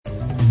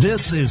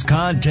This is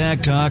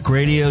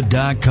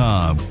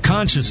ContactTalkRadio.com.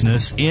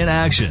 Consciousness in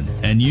action.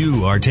 And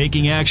you are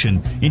taking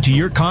action into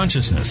your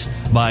consciousness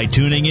by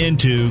tuning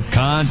into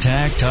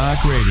Contact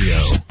Talk Radio.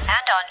 And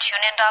on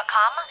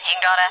TuneIn.com,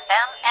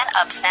 Hing.fm, and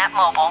UpSnap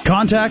Mobile.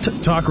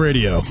 Contact Talk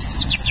Radio.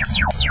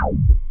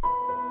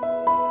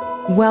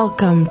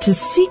 Welcome to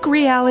Seek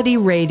Reality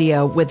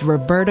Radio with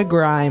Roberta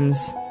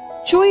Grimes.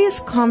 Joyous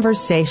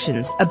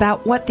conversations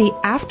about what the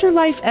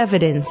afterlife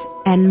evidence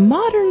and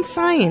modern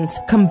science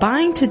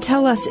combine to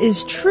tell us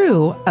is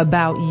true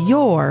about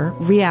your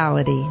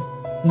reality.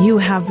 You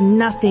have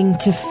nothing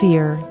to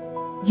fear.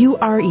 You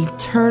are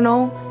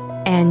eternal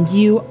and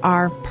you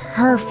are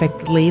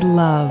perfectly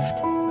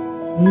loved.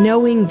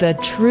 Knowing the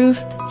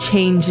truth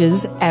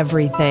changes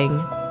everything.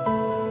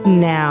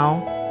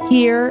 Now,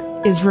 here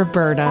is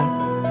Roberta.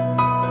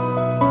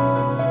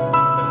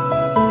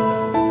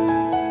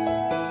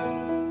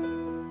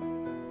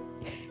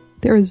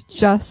 There is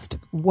just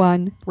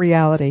one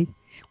reality.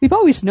 We've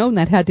always known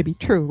that had to be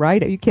true,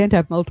 right? You can't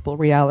have multiple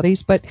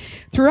realities, but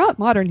throughout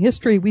modern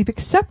history, we've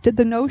accepted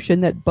the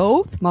notion that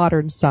both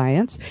modern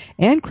science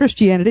and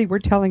Christianity were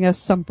telling us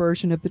some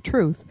version of the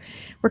truth.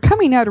 We're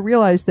coming now to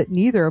realize that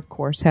neither, of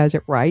course, has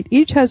it right.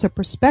 Each has a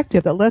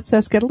perspective that lets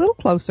us get a little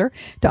closer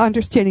to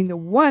understanding the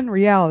one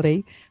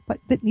reality, but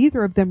that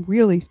neither of them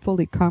really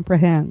fully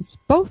comprehends.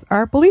 Both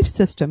are belief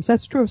systems.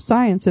 That's true of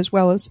science as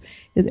well as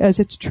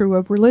it's true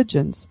of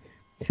religions.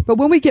 But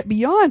when we get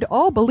beyond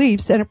all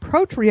beliefs and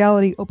approach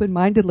reality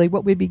open-mindedly,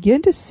 what we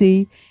begin to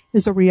see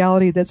is a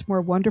reality that's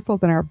more wonderful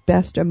than our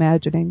best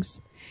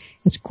imaginings.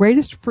 Its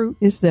greatest fruit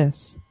is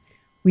this.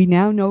 We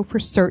now know for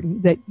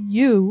certain that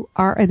you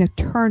are an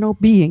eternal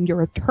being.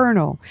 You're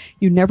eternal.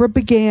 You never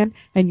began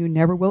and you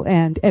never will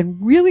end. And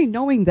really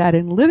knowing that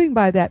and living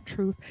by that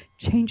truth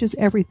changes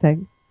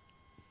everything.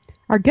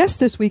 Our guest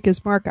this week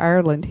is Mark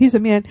Ireland. He's a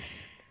man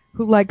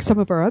who, like some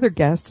of our other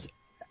guests,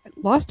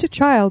 lost a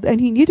child,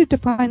 and he needed to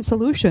find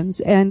solutions,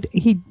 and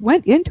he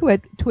went into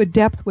it to a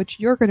depth which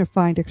you're going to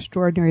find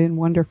extraordinary and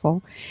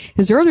wonderful.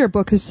 His earlier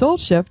book is Soul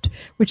Shift,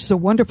 which is a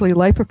wonderfully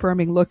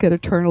life-affirming look at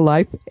eternal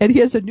life, and he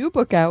has a new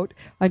book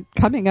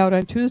coming out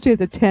on Tuesday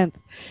the 10th,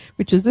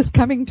 which is this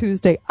coming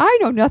Tuesday. I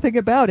know nothing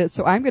about it,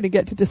 so I'm going to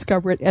get to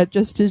discover it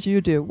just as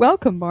you do.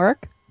 Welcome,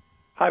 Mark.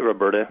 Hi,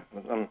 Roberta.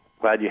 I'm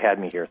glad you had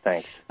me here.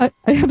 Thanks. I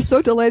am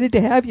so delighted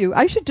to have you.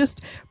 I should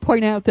just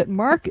point out that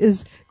Mark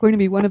is going to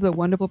be one of the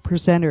wonderful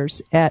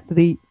presenters at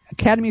the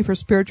Academy for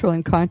Spiritual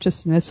and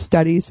Consciousness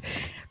Studies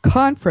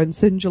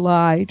conference in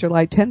July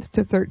 10th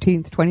to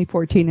 13th,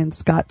 2014 in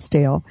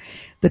Scottsdale.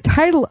 The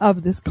title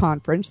of this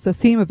conference, the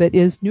theme of it,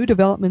 is New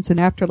Developments in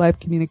Afterlife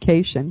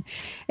Communication.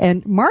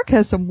 And Mark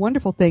has some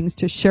wonderful things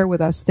to share with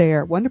us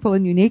there, wonderful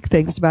and unique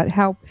things about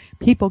how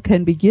people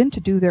can begin to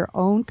do their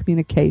own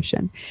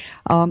communication.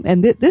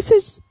 And this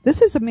is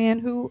a man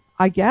who,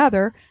 I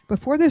gather,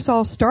 before this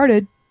all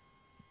started,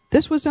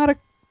 this was not a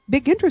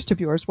big interest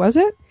of yours, was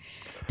it?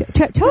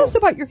 Tell us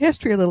about your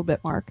history a little bit,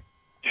 Mark.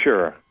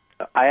 Sure.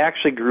 I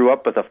actually grew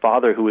up with a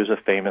father who was a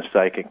famous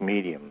psychic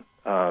medium,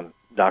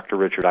 Dr.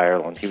 Richard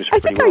Ireland. He was I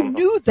think I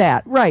knew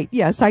that. Right.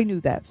 Yes, I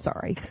knew that.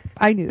 Sorry.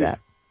 I knew that.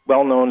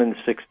 Well known in the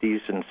 60s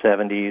and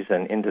 70s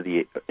and into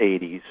the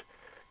 80s.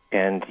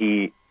 And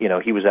he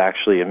was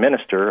actually a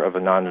minister of a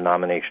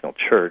non-denominational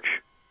church.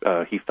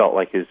 He felt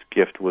like his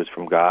gift was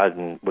from God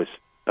and was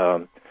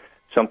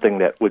something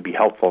that would be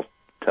helpful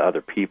to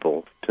other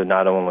people, to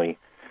not only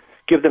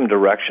give them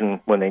direction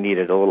when they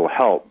needed a little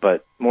help,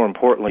 but more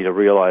importantly, to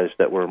realize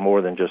that we're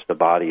more than just a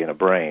body and a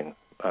brain.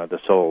 The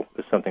soul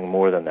is something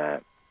more than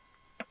that.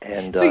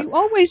 And so you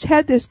always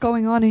had this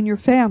going on in your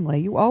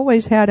family. You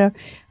always had a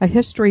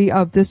history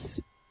of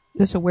this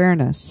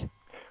awareness.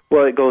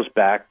 Well, it goes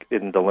back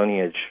in the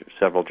lineage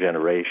several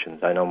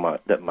generations. I know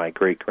that my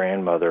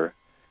great-grandmother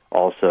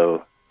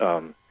also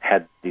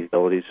had these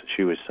abilities.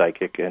 She was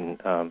psychic,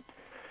 and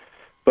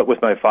but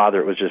with my father,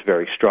 it was just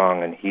very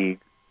strong, and he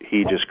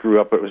just grew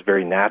up. It was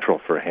very natural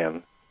for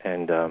him.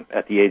 And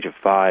at the age of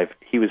 5,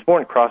 he was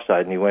born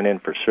cross-eyed, and he went in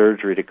for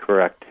surgery to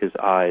correct his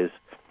eyes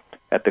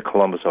at the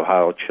Columbus,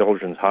 Ohio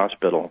Children's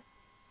Hospital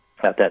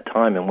at that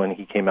time. And when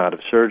he came out of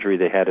surgery,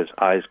 they had his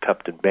eyes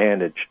cupped and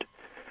bandaged.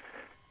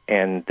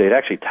 And they'd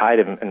actually tied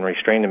him and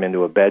restrained him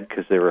into a bed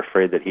because they were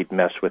afraid that he'd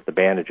mess with the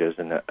bandages.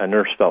 And a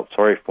nurse felt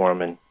sorry for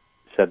him and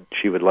said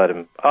she would let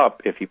him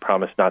up if he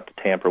promised not to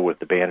tamper with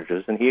the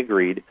bandages. And he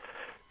agreed.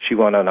 She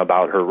went on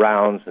about her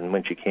rounds, and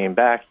when she came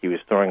back, he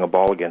was throwing a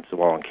ball against the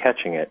wall and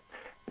catching it.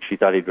 And she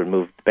thought he'd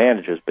removed the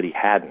bandages, but he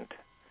hadn't.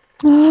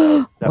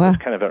 So that was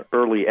kind of an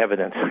early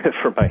evidence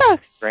for my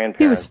grandparents.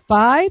 He was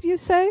 5, you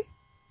say?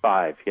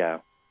 5, yeah.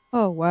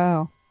 Oh,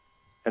 wow.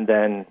 And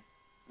then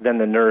the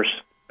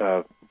nurse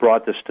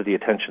brought this to the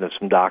attention of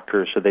some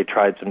doctors, so they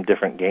tried some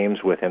different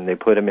games with him. They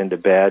put him into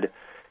bed,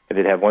 and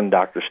they'd have one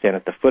doctor stand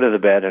at the foot of the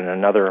bed and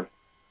another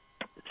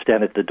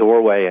stand at the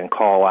doorway and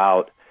call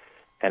out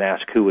and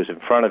ask who was in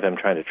front of him,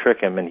 trying to trick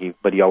him,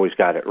 but he always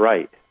got it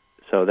right.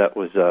 So that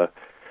was,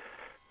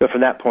 but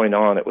from that point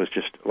on, it was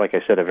just, like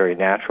I said, a very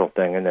natural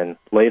thing. And then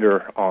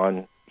later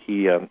on,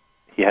 he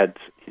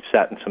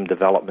sat in some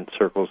development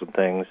circles and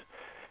things,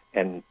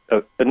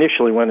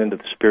 initially went into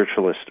the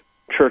spiritualist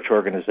church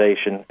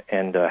organization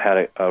and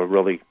had a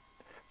really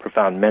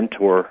profound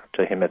mentor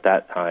to him at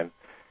that time,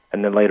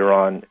 and then later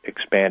on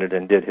expanded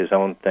and did his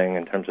own thing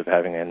in terms of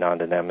having a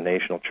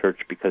non-denominational church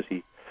because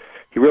he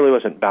really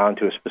wasn't bound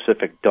to a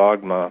specific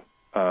dogma,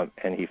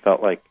 and he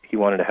felt like he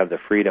wanted to have the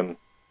freedom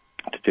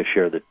to just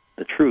share the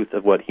truth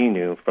of what he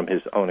knew from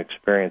his own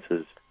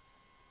experiences.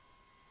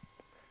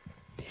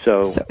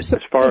 So as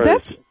far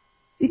as...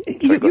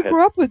 You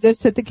grew up with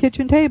this at the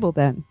kitchen table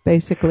then,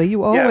 basically.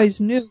 You always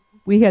knew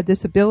we had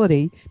this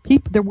ability.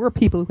 There were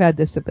people who had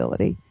this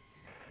ability.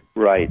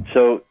 Right.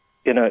 So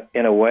in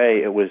a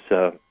way, it was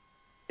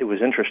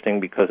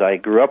interesting because I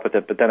grew up with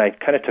it, but then I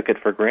kind of took it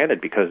for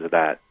granted because of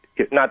that.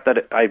 Not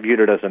that I viewed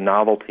it as a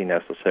novelty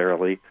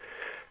necessarily,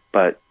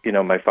 but,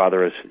 my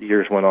father, as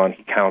years went on,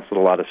 he counseled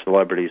a lot of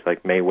celebrities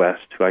like Mae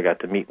West, who I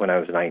got to meet when I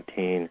was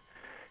 19,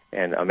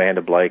 and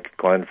Amanda Blake,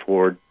 Glenn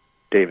Ford,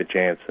 David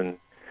Jansen.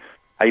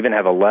 I even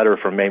have a letter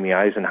from Mamie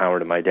Eisenhower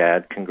to my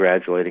dad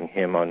congratulating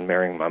him on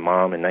marrying my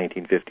mom in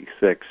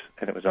 1956,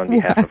 and it was on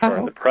behalf of her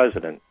and the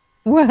president.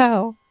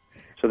 Wow.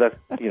 So that,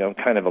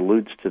 kind of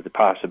alludes to the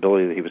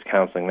possibility that he was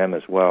counseling them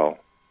as well.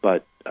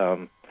 But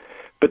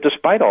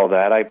despite all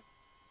that,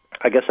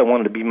 I guess I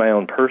wanted to be my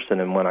own person,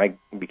 and when I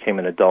became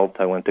an adult,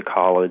 I went to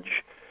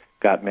college,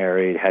 got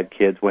married, had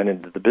kids, went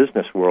into the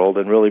business world,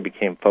 and really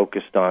became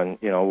focused on,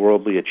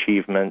 worldly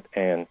achievement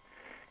and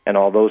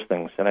all those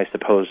things. And I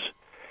suppose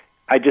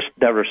I just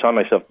never saw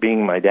myself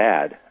being my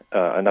dad,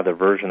 another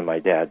version of my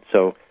dad.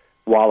 So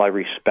while I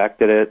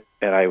respected it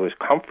and I was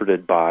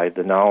comforted by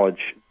the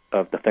knowledge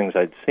of the things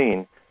I'd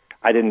seen,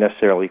 I didn't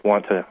necessarily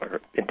want to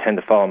or intend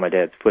to follow my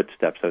dad's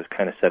footsteps. I was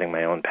kind of setting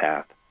my own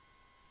path.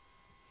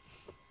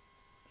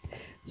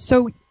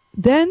 So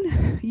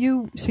then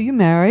you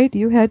married,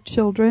 you had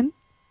children.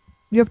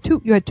 You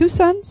had two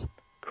sons?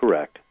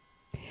 Correct.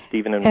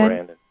 Stephen and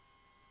Brandon.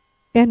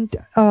 And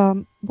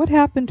what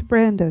happened to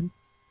Brandon?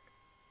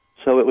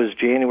 So it was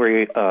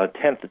January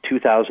 10th of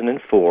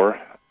 2004.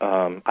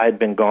 I had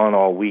been gone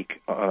all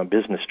week on a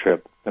business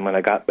trip, and when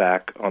I got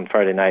back on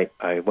Friday night,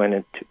 I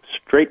went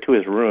straight to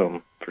his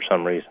room for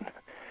some reason.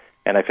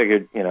 And I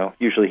figured,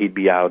 usually he'd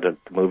be out at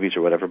the movies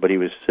or whatever, but he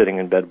was sitting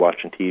in bed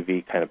watching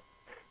TV, kind of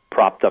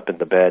propped up in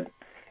the bed,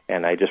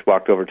 and I just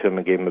walked over to him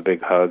and gave him a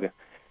big hug,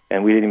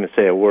 and we didn't even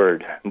say a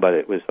word, but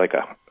it was like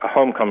a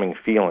homecoming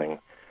feeling,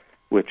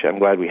 which I'm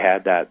glad we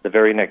had that. The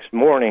very next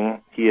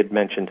morning, he had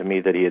mentioned to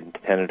me that he had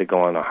intended to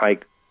go on a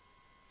hike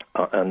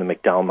on the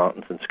McDowell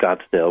Mountains in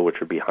Scottsdale,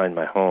 which are behind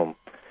my home.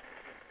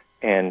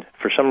 And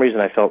for some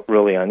reason, I felt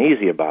really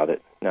uneasy about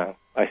it. Now,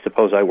 I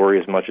suppose I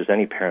worry as much as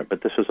any parent,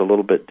 but this was a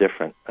little bit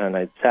different. And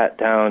I sat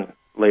down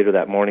later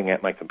that morning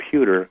at my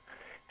computer,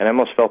 and I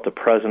almost felt a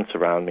presence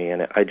around me,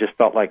 and I just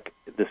felt like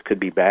this could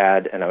be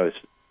bad, and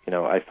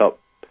I felt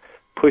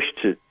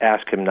pushed to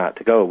ask him not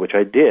to go, which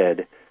I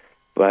did,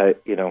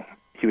 but,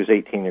 he was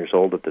 18 years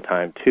old at the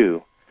time,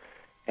 too,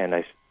 and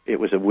it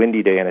was a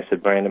windy day, and I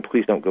said, Brandon,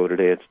 please don't go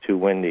today, it's too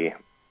windy,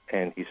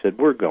 and he said,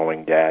 we're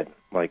going, Dad,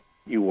 like,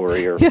 you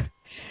worrier. Yeah.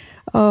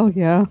 Oh,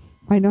 yeah,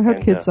 I know how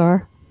kids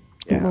are,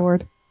 yeah.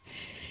 Lord.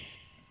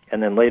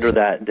 And then later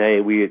that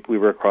day, we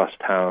were across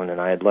town, and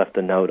I had left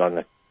a note on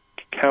the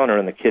counter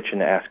in the kitchen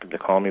to ask him to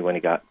call me when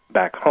he got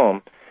back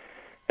home.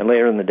 And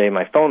later in the day,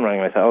 my phone rang,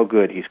 and I thought, oh,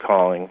 good, he's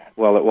calling.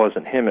 Well, it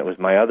wasn't him. It was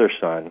my other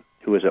son,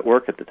 who was at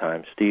work at the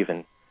time,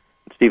 Stephen.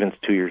 Stephen's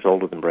 2 years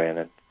older than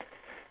Brandon.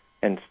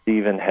 And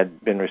Stephen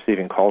had been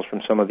receiving calls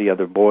from some of the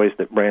other boys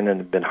that Brandon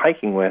had been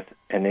hiking with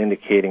and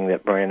indicating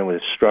that Brandon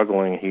was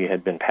struggling. He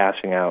had been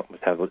passing out,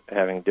 was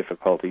having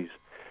difficulties.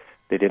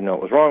 They didn't know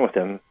what was wrong with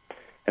him,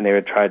 and they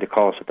had tried to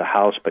call us at the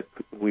house, but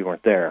we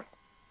weren't there.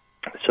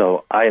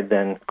 So I had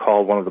then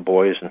called one of the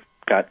boys and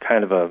got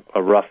kind of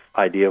a rough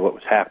idea of what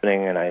was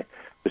happening, and I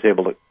was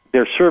able to...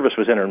 Their service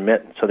was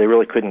intermittent, so they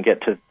really couldn't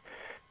get to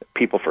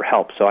people for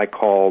help. So I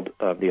called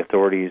the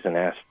authorities and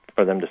asked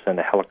for them to send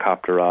a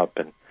helicopter up.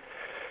 And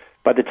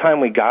by the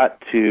time we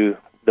got to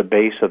the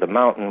base of the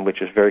mountain,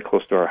 which is very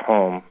close to our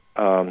home,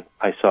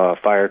 I saw a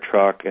fire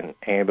truck, an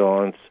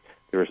ambulance.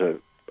 There was a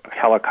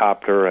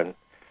helicopter and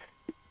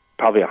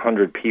probably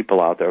 100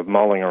 people out there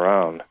mulling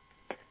around.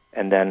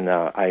 And then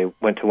I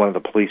went to one of the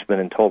policemen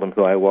and told him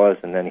who I was,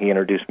 and then he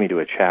introduced me to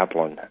a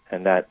chaplain,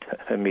 and that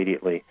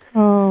immediately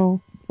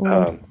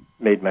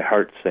made my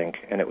heart sink.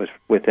 And it was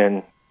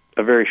within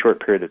a very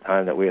short period of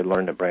time that we had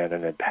learned that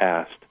Brandon had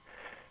passed.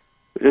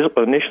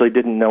 I initially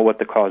didn't know what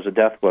the cause of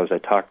death was. I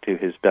talked to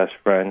his best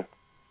friend.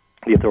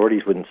 The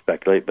authorities wouldn't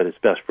speculate, but his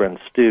best friend,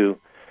 Stu,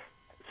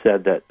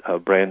 said that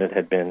Brandon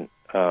had been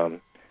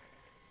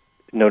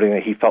noting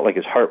that he felt like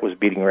his heart was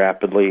beating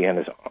rapidly and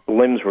his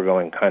limbs were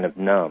going kind of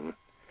numb.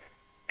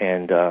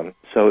 And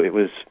so it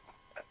was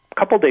a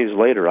couple days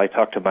later, I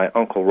talked to my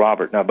Uncle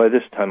Robert. Now, by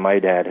this time, my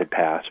dad had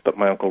passed, but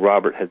my Uncle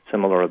Robert had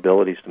similar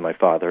abilities to my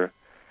father.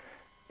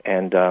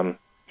 And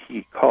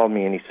he called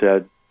me and he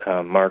said,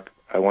 Mark,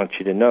 I want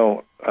you to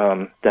know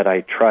that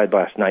I tried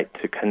last night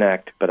to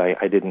connect, but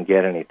I didn't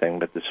get anything.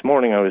 But this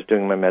morning I was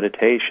doing my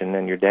meditation,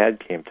 and your dad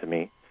came to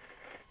me,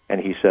 and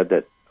he said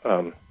that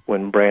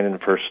when Brandon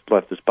first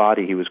left his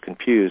body, he was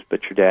confused,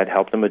 but your dad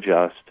helped him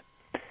adjust,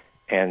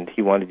 and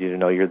he wanted you to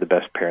know you're the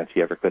best parents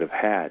he ever could have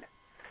had,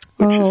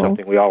 which is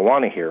something we all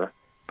want to hear.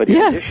 But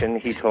in addition,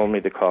 he told me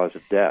the cause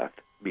of death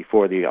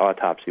before the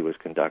autopsy was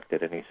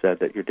conducted, and he said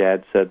that your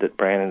dad said that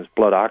Brandon's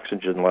blood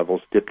oxygen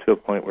levels dipped to a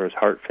point where his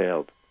heart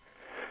failed.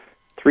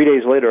 3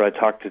 days later, I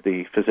talked to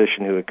the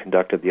physician who had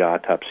conducted the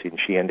autopsy, and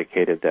she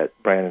indicated that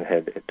Brandon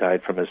had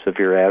died from a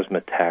severe asthma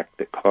attack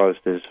that caused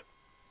his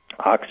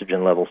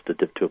oxygen levels to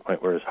dip to a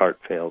point where his heart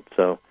failed.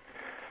 So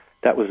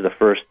that was the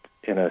first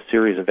in a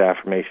series of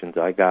affirmations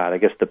I got. I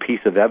guess the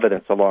piece of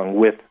evidence along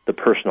with the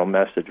personal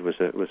message was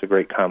a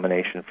great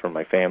combination for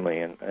my family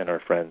and our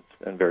friends,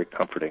 and very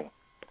comforting.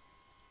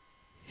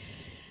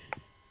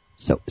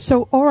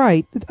 So all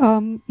right,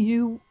 I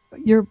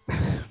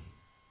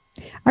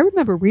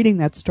remember reading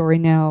that story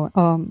now.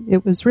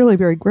 It was really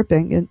very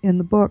gripping in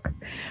the book.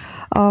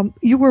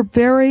 You were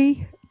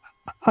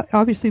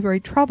obviously very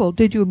troubled.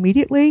 Did you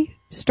immediately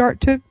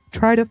start to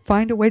try to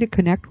find a way to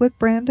connect with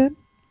Brandon?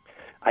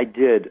 I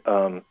did.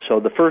 So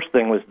the first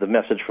thing was the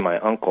message from my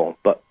uncle,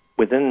 but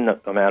within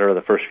a matter of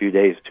the first few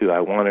days, too,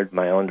 I wanted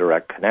my own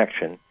direct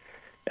connection.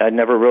 I'd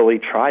never really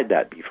tried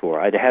that before.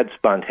 I'd had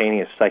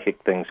spontaneous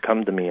psychic things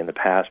come to me in the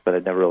past, but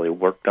I'd never really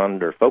worked on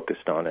it or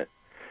focused on it.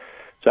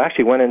 So I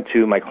actually went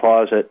into my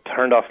closet,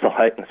 turned off the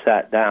light, and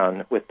sat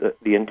down with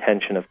the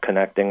intention of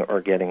connecting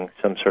or getting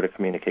some sort of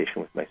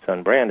communication with my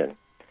son, Brandon.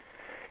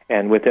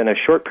 And within a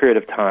short period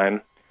of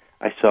time,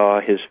 I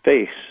saw his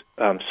face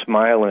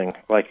smiling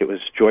like it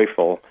was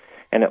joyful,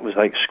 and it was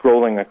like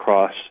scrolling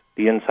across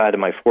the inside of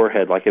my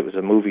forehead like it was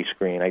a movie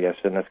screen, I guess,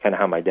 and that's kind of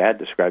how my dad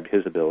described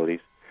his abilities.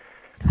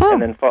 Huh.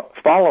 And then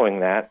following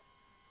that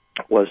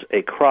was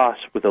a cross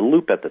with a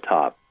loop at the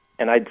top.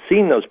 And I'd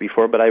seen those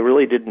before, but I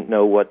really didn't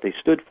know what they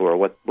stood for,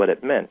 what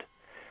it meant.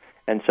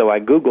 And so I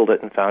Googled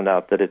it and found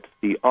out that it's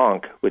the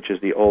Ankh, which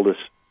is the oldest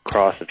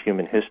cross of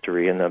human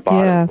history, and the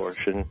bottom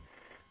portion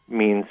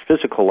means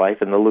physical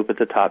life, and the loop at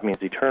the top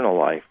means eternal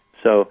life.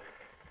 So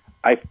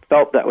I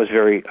felt that was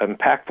very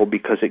impactful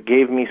because it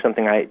gave me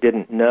something I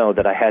didn't know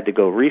that I had to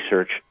go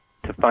research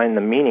to find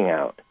the meaning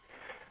out.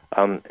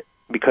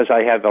 Because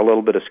I have a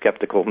little bit of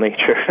skeptical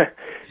nature,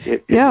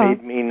 it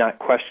made me not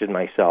question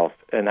myself,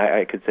 and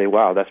I could say,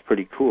 wow, that's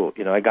pretty cool.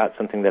 You know, I got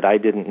something that I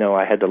didn't know.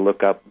 I had to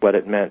look up what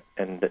it meant,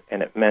 and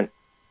it meant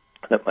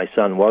that my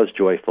son was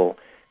joyful,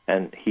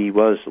 and he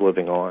was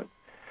living on.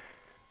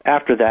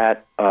 After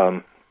that,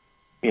 I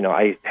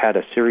had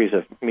a series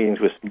of meetings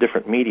with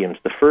different mediums.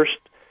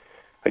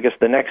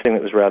 The next thing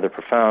that was rather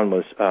profound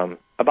was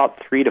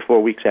about 3 to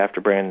 4 weeks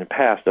after Brandon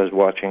passed, I was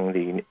watching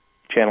the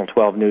Channel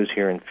 12 News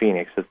here in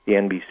Phoenix. It's the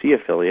NBC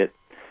affiliate,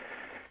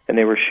 and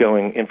they were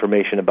showing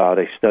information about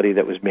a study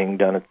that was being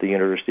done at the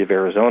University of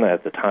Arizona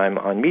at the time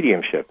on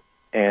mediumship.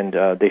 And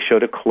they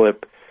showed a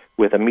clip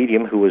with a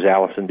medium who was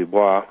Alison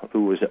Dubois,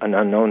 who was an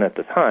unknown at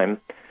the time,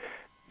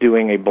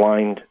 doing a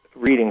blind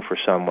reading for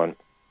someone.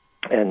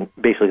 And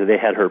basically they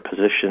had her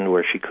positioned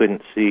where she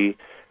couldn't see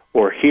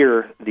or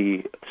hear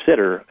the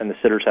sitter, and the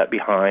sitter sat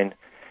behind.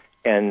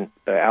 And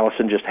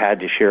Allison just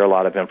had to share a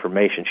lot of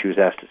information. She was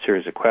asked a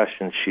series of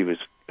questions. She was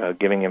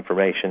giving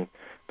information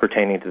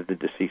pertaining to the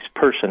deceased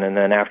person, and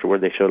then afterward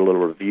they showed a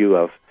little review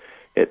of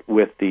it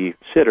with the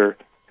sitter,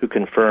 who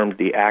confirmed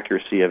the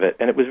accuracy of it.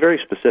 And it was very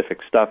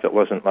specific stuff. It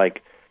wasn't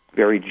like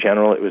very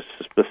general. It was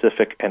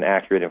specific and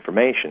accurate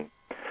information.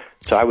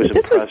 So I was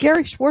impressed. This was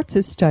Gary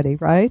Schwartz's study,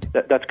 right?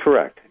 That's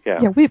correct.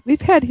 Yeah. Yeah,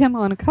 we've had him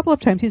on a couple of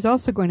times. He's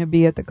also going to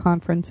be at the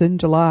conference in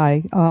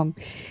July.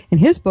 In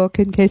his book,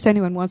 in case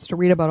anyone wants to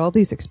read about all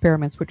these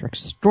experiments, which are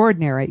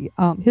extraordinary,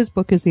 his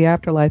book is The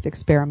Afterlife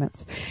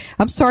Experiments.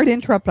 I'm sorry to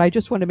interrupt, but I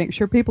just want to make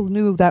sure people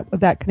knew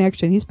that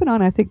connection. He's been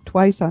on, I think,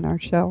 twice on our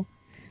show.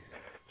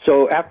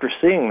 So after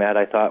seeing that,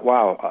 I thought,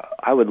 wow,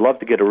 I would love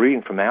to get a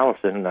reading from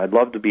Allison, and I'd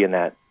love to be in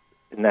that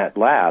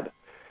lab.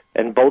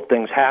 And both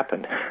things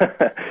happened.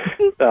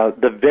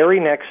 The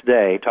very next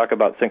day, talk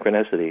about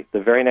synchronicity,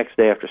 the very next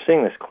day after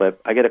seeing this clip,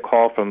 I get a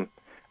call from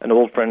an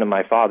old friend of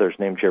my father's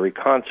named Jerry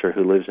Conser,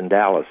 who lives in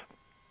Dallas.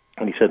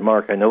 And he said,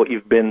 Mark, I know what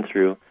you've been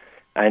through.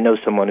 I know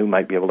someone who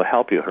might be able to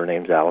help you. Her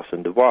name's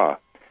Alison Dubois.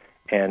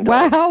 And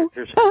wow.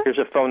 Here's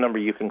a phone number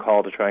you can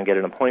call to try and get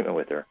an appointment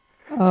with her.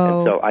 Oh,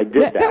 and so I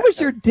did that. That was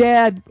your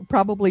dad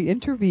probably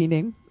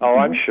intervening. Oh,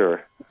 I'm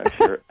sure.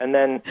 And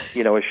then,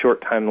 a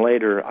short time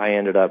later, I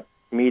ended up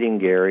meeting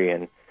Gary,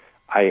 and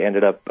I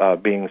ended up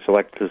being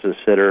selected as a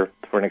sitter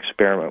for an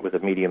experiment with a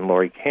medium,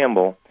 Lori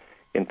Campbell,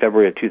 in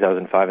February of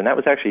 2005, and that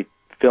was actually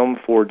filmed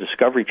for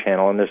Discovery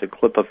Channel, and there's a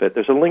clip of it.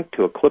 There's a link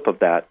to a clip of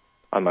that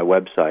on my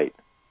website.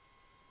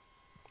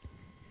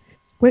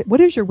 Wait,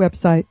 what is your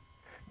website?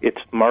 It's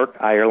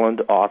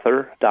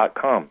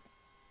markirelandauthor.com.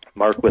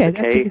 Mark with a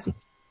K, easy.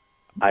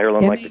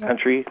 Ireland like the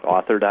country,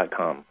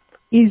 author.com.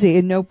 Easy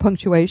and no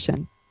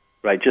punctuation.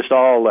 Right, just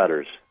all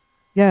letters.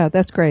 Yeah,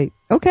 that's great.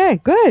 Okay,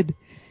 good.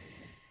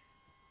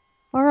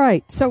 All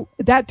right, so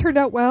that turned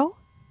out well?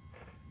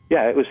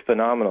 Yeah, it was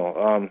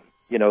phenomenal.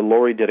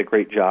 Lori did a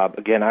great job.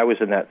 Again, I was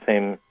in that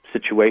same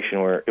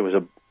situation where it was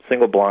a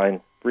single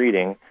blind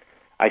reading.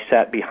 I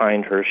sat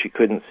behind her. She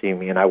couldn't see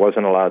me, and I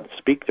wasn't allowed to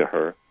speak to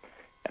her.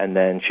 And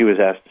then she was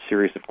asked a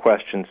series of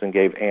questions and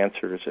gave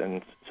answers,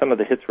 and some of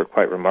the hits were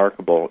quite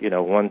remarkable. You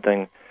know, one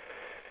thing,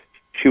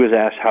 she was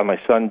asked how my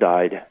son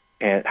died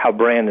and how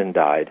Brandon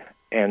died,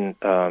 and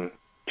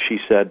she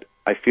said,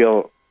 I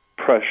feel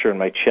pressure in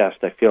my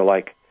chest. I feel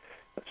like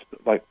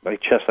my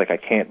chest, like I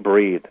can't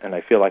breathe, and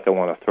I feel like I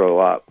want to throw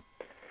up.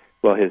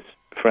 Well, his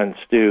friend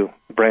Stu,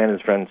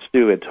 Brandon's friend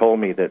Stu, had told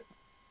me that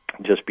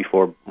just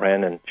before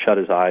Brandon shut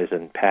his eyes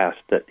and passed,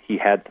 that he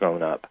had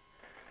thrown up.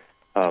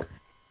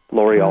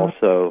 Lori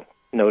also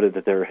noted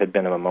that there had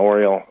been a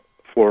memorial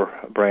for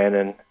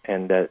Brandon,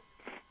 and that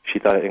she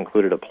thought it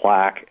included a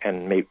plaque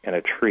and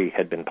a tree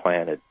had been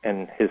planted.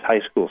 And his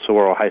high school,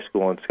 Saguaro High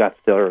School in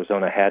Scottsdale,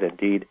 Arizona, had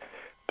indeed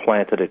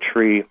planted a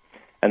tree.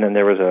 And then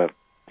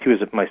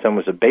my son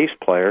was a bass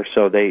player,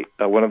 so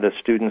one of the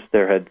students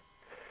there had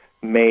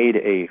made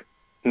a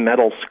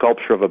metal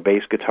sculpture of a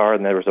bass guitar,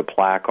 and there was a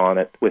plaque on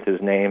it with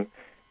his name,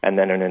 and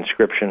then an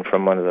inscription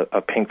from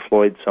a Pink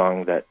Floyd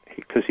song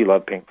because he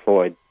loved Pink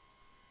Floyd,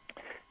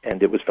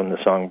 and it was from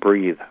the song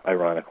 "Breathe,"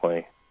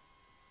 ironically.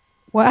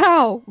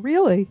 Wow,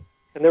 really?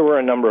 And there were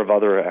a number of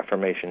other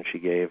affirmations she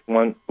gave.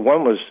 One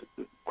was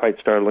quite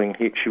startling.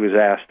 She was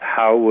asked,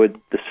 "How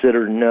would the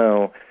sitter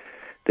know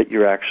that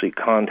you're actually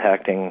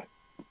contacting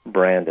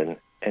Brandon?"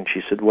 And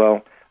she said,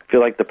 "Well, I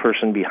feel like the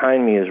person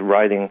behind me is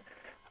writing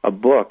a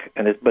book,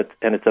 and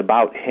it's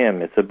about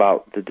him. It's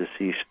about the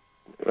deceased,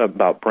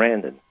 about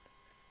Brandon.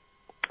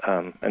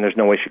 And there's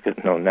no way she could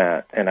have known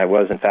that. And I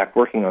was, in fact,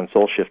 working on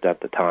Soul Shift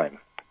at the time."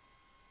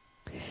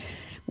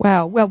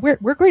 Wow. Well,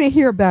 we're going to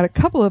hear about a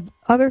couple of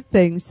other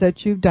things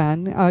that you've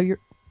done.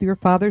 Your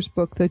father's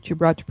book that you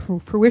brought to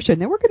fruition.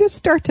 Then we're going to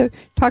start to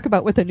talk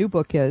about what the new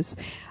book is.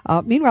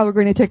 Meanwhile, we're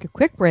going to take a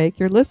quick break.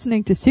 You're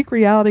listening to Seek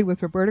Reality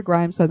with Roberta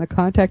Grimes on the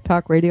Contact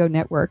Talk Radio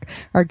Network.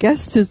 Our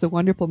guest is the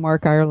wonderful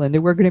Mark Ireland,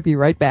 and we're going to be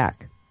right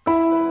back.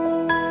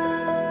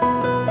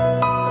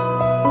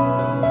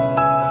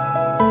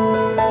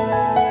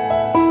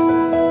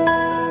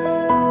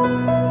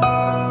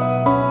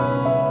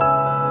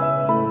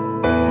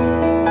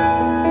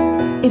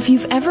 If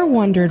you've ever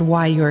wondered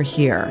why you're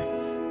here,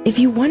 if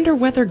you wonder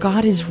whether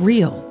God is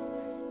real,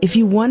 if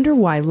you wonder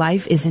why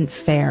life isn't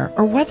fair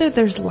or whether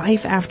there's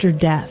life after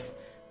death,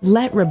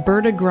 let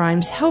Roberta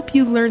Grimes help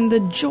you learn the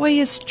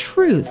joyous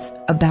truth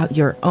about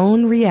your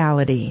own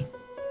reality.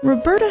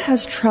 Roberta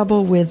has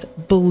trouble with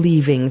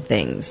believing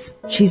things.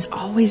 She's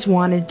always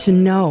wanted to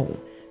know,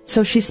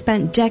 so she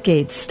spent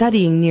decades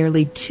studying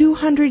nearly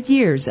 200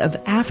 years of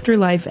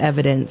afterlife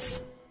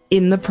evidence.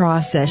 In the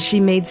process,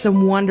 she made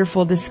some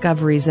wonderful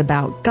discoveries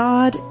about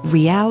God,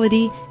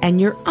 reality,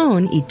 and your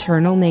own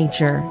eternal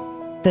nature.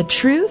 The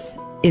truth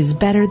is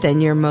better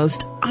than your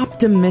most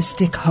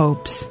optimistic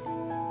hopes.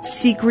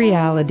 Seek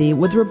Reality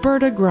with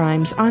Roberta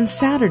Grimes on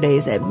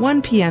Saturdays at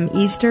 1 p.m.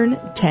 Eastern,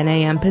 10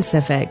 a.m.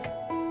 Pacific.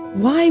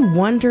 Why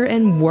wonder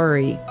and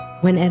worry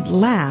when at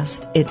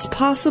last it's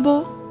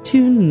possible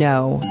to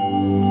know?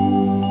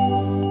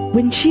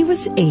 When she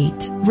was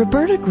 8,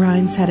 Roberta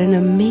Grimes had an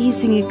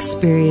amazing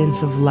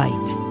experience of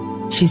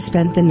light. She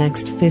spent the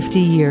next 50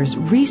 years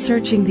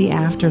researching the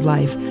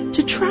afterlife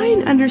to try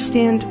and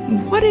understand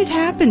what had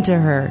happened to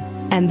her.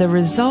 And the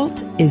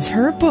result is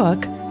her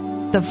book,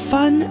 The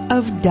Fun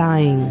of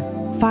Dying.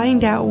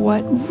 Find out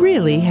what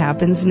really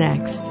happens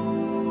next.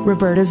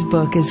 Roberta's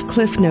book is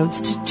cliff notes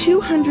to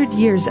 200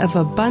 years of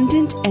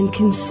abundant and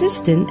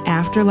consistent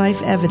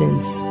afterlife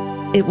evidence.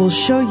 It will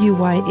show you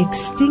why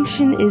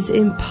extinction is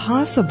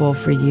impossible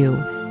for you,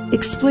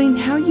 explain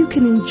how you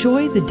can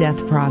enjoy the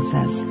death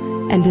process,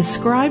 and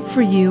describe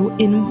for you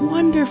in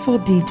wonderful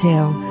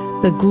detail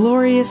the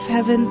glorious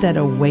heaven that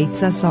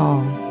awaits us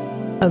all.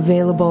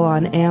 Available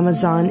on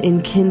Amazon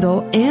in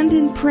Kindle and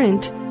in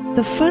print,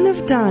 The Fun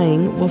of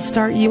Dying will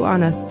start you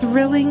on a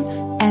thrilling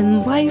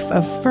and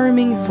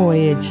life-affirming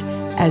voyage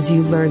as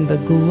you learn the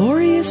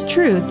glorious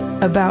truth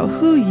about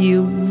who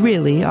you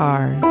really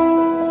are.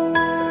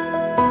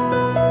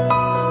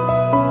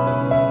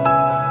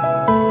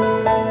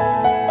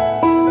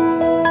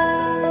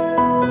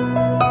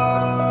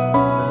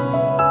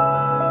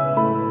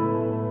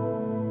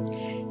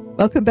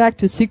 Welcome back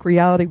to Seek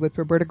Reality with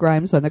Roberta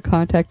Grimes on the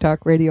Contact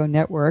Talk Radio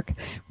Network.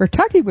 We're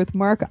talking with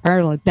Mark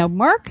Ireland. Now,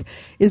 Mark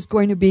is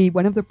going to be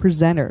one of the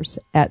presenters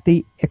at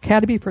the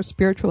Academy for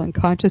Spiritual and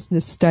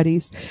Consciousness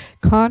Studies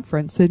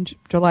conference in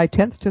July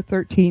 10th to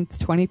 13th,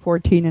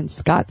 2014 in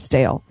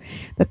Scottsdale.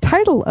 The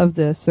title of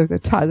this, or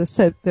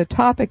the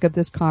topic of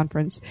this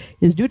conference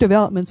is New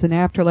Developments in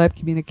Afterlife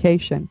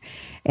Communication.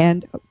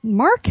 And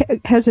Mark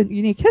has a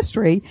unique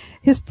history.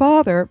 His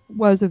father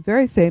was a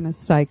very famous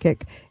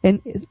psychic, and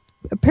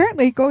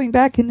apparently, going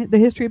back in the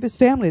history of his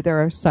family,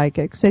 there are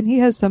psychics, and he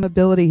has some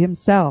ability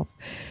himself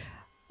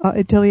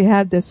until he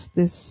had this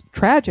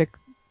tragic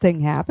thing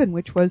happen,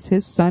 which was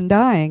his son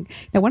dying.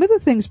 Now, one of the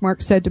things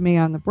Mark said to me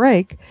on the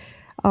break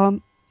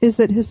is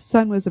that his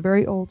son was a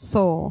very old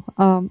soul.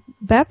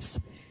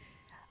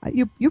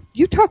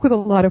 You talk with a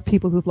lot of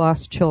people who've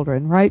lost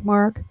children, right,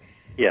 Mark?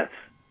 Yes.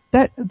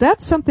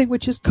 that's something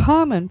which is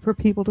common for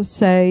people to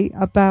say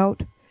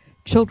about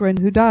children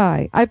who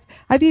die.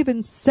 I've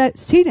even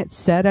seen it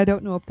said, I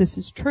don't know if this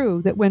is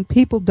true, that when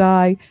people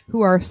die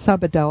who are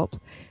subadult,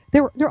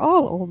 they're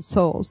all old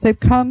souls. They've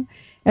come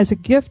as a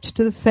gift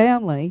to the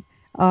family,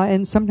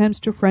 and sometimes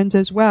to friends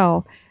as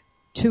well,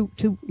 to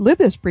live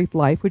this brief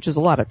life, which is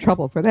a lot of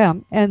trouble for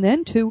them, and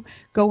then to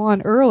go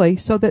on early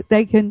so that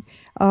they can,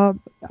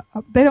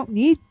 they don't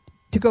need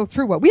to go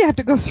through what we have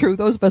to go through,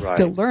 those of us Right.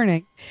 still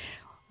learning.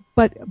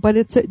 But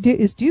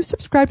do you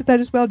subscribe to that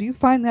as well? Do you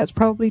find that's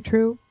probably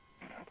true?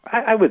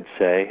 I would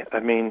say. I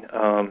mean,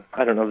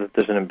 I don't know that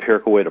there's an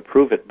empirical way to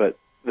prove it, but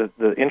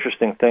the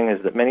interesting thing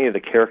is that many of the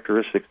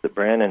characteristics that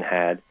Brandon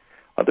had,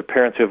 the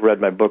parents who have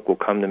read my book will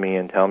come to me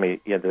and tell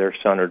me their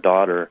son or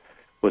daughter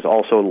was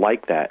also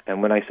like that.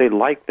 And when I say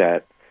like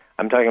that,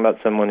 I'm talking about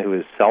someone who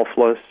is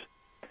selfless,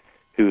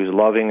 who's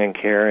loving and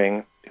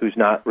caring, who's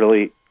not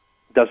really,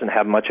 doesn't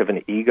have much of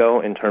an ego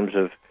in terms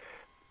of,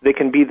 they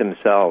can be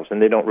themselves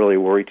and they don't really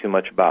worry too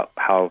much about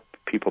how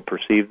people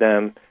perceive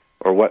them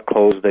or what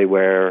clothes they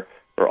wear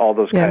or all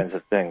those kinds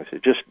of things.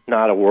 It's just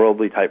not a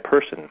worldly type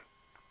person.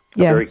 A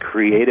very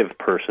creative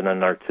person,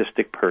 an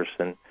artistic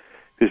person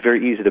who's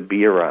very easy to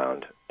be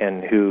around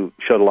and who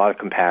showed a lot of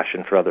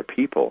compassion for other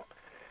people.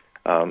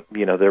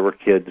 There were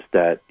kids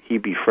that he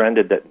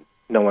befriended that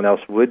no one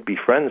else would be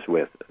friends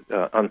with,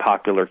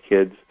 unpopular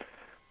kids.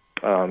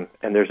 And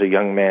there's a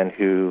young man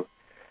who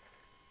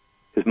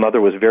his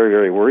mother was very,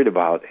 very worried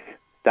about,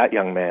 that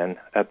young man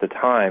at the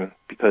time,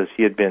 because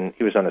he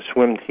was on a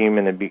swim team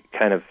and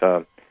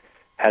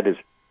had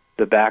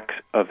the backs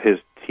of his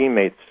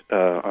teammates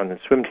on the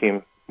swim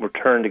team were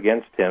turned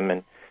against him,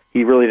 and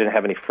he really didn't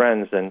have any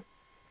friends, and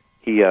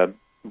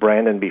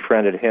Brandon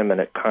befriended him, and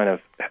it kind of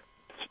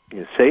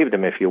saved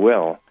him, if you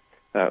will.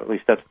 At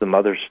least that's the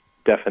mother's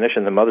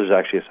definition. The mother's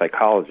actually a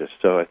psychologist,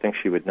 so I think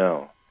she would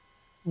know.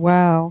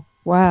 Wow.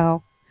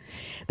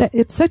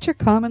 It's such a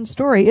common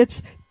story.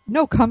 It's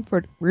no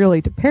comfort,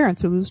 really, to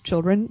parents who lose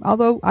children,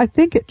 although I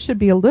think it should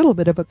be a little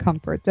bit of a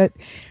comfort that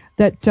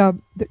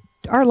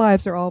our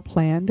lives are all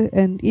planned,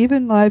 and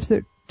even lives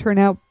that turn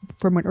out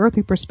from an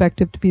earthly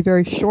perspective to be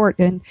very short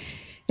and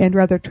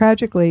rather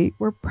tragically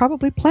were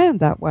probably planned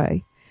that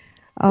way.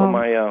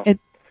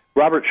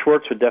 Robert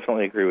Schwartz would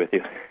definitely agree with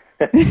you.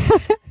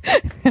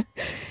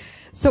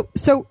 So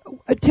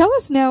tell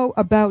us now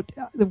about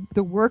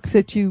the work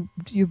that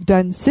you've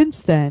done since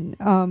then.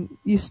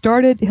 You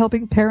started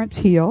helping parents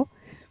heal.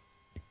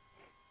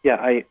 Yeah,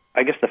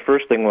 I guess the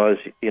first thing was,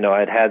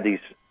 I'd had these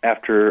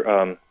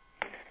after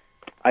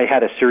I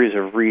had a series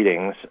of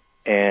readings,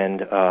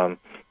 and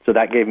so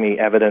that gave me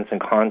evidence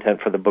and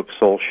content for the book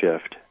Soul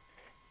Shift.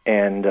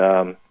 And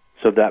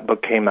so that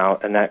book came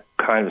out, and that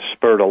kind of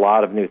spurred a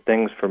lot of new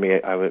things for me.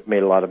 I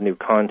made a lot of new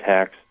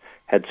contacts,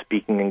 had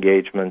speaking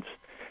engagements,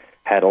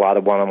 had a lot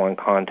of one-on-one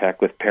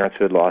contact with parents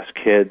who had lost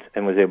kids,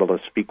 and was able to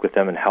speak with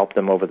them and help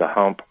them over the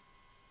hump.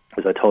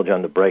 As I told you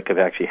on the break, I've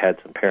actually had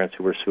some parents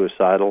who were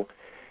suicidal,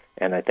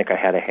 and I think I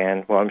had a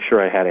hand, I'm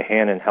sure I had a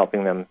hand in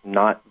helping them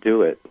not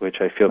do it, which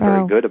I feel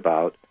very good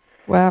about.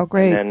 Wow,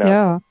 great. And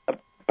then,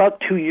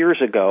 about 2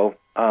 years ago,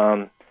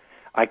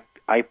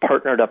 I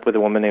partnered up with a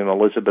woman named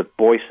Elizabeth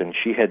Boyson.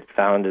 She had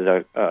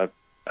founded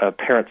a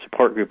parent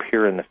support group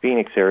here in the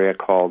Phoenix area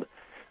called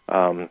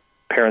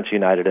Parents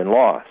United in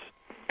Loss.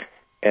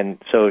 And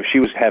so she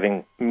was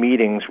having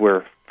meetings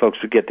where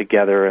folks would get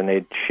together and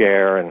they'd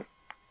share and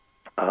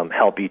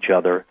help each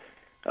other.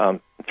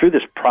 Through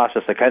this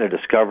process, I kind of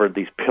discovered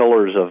these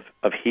pillars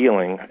of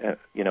healing.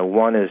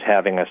 One is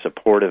having a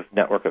supportive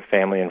network of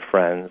family and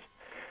friends.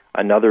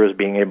 Another is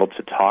being able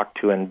to talk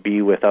to and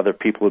be with other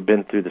people who've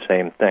been through the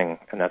same thing,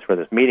 and that's where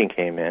this meeting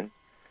came in.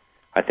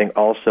 I think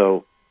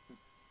also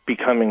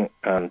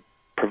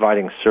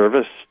providing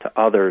service to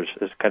others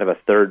is kind of a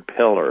third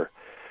pillar.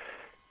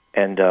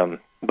 And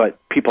but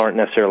people aren't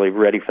necessarily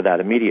ready for that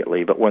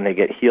immediately, but when they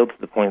get healed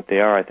to the point they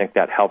are, I think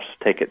that helps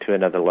take it to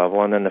another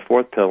level. And then the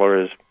fourth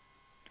pillar is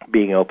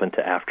being open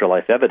to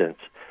afterlife evidence.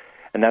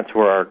 And that's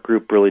where our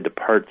group really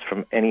departs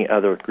from any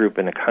other group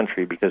in the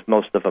country, because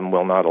most of them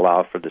will not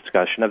allow for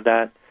discussion of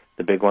that,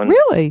 the big ones.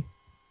 Really?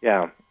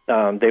 Yeah.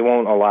 They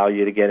won't allow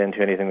you to get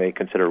into anything they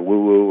consider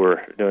woo-woo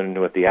or doing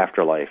with the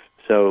afterlife.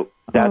 So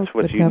that's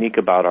what's unique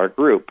about our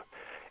group.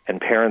 And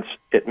parents,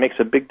 it makes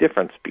a big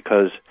difference,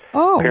 because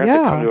parents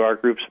that come to our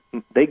groups,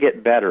 they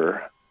get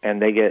better,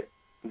 and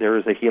there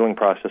is a healing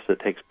process that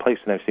takes place.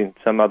 And I've seen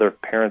some other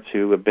parents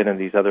who have been in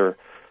these other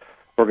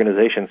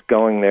organizations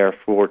going there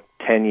for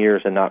 10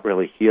 years and not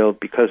really healed,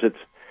 because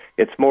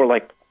it's more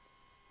like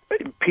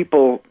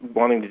people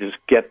wanting to just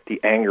get the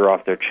anger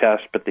off their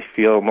chest, but they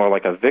feel more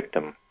like a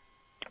victim.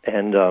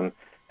 And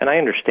I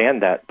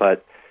understand that,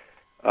 but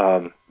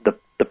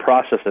the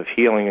process of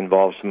healing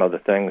involves some other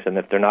things, and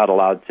if they're not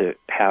allowed to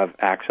have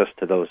access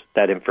to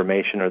that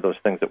information or those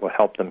things that will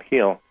help them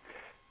heal,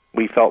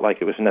 we felt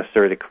like it was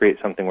necessary to create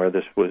something where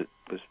this was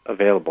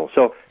available.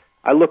 So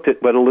I looked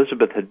at what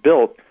Elizabeth had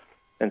built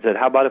and said,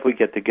 how about if we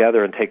get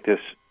together and take this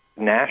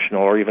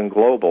national or even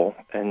global?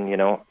 And,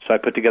 so I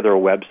put together a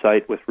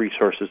website with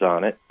resources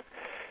on it.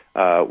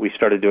 We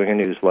started doing a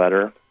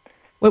newsletter.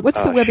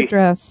 What's the web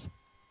address?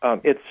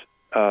 I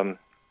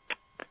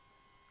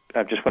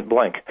just went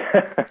blank.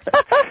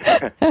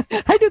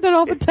 I do that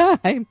all the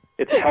time.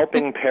 It's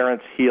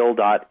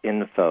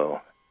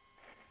helpingparentsheal.info.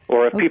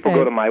 Or if people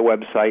go to my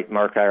website,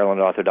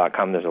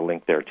 markirelandauthor.com, there's a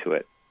link there to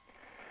it.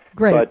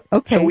 Great.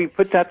 So we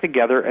put that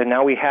together, and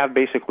now we have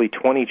basically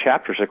 20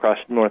 chapters across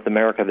North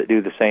America that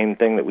do the same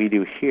thing that we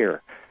do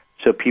here.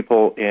 So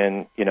people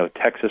in,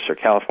 Texas or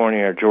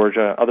California or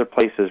Georgia, other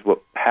places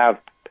will have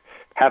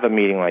a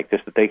meeting like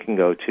this that they can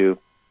go to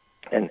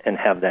and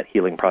have that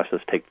healing process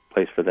take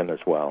place for them as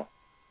well.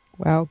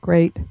 Wow,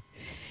 great.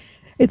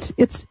 It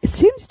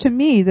seems to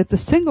me that the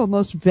single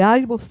most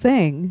valuable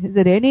thing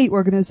that any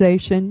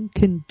organization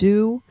can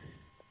do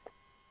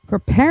for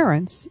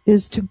parents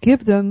is to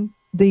give them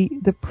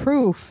the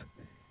proof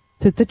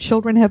that the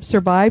children have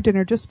survived and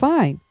are just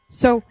fine.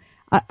 So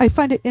I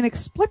find it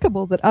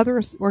inexplicable that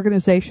other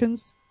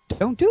organizations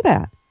don't do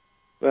that.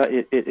 Well,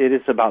 it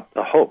is about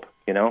the hope,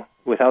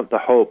 Without the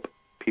hope,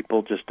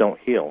 people just don't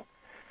heal.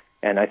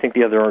 And I think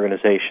the other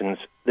organizations,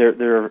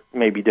 there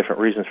may be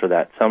different reasons for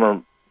that. Some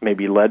are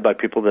maybe led by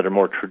people that are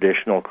more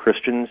traditional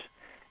Christians,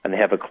 and they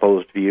have a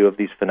closed view of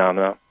these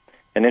phenomena.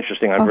 And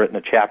interesting, I've written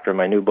a chapter in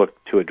my new book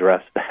to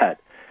address that,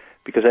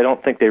 because I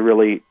don't think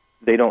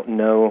they don't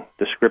know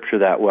the Scripture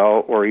that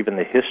well, or even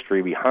the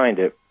history behind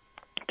it.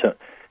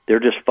 They're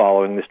just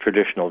following this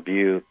traditional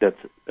view that's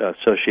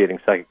associating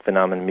psychic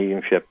phenomena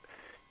mediumship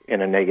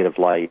in a negative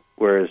light,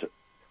 whereas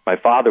my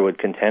father would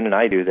contend, and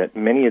I do, that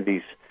many of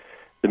the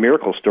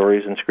miracle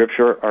stories in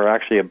Scripture are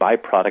actually a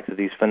byproduct of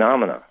these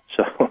phenomena.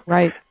 So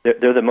right.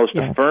 they're the most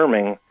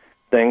affirming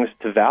things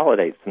to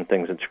validate some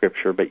things in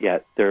Scripture, but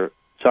yet they're...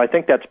 So I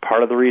think that's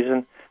part of the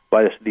reason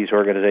why these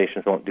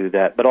organizations won't do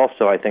that. But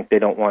also I think they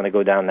don't want to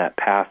go down that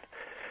path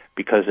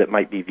because it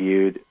might be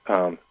viewed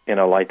in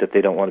a light that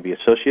they don't want to be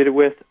associated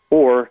with,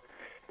 or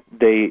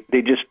they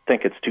just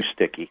think it's too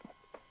sticky.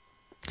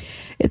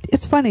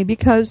 It's funny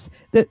because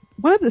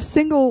one of the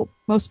single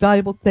most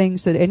valuable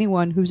things that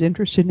anyone who's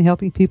interested in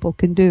helping people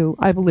can do,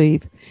 I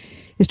believe,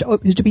 is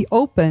to be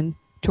open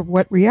to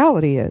what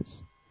reality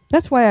is.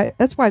 That's what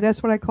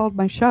I called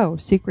my show,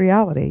 Seek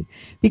Reality,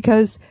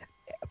 because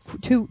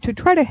to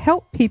try to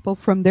help people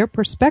from their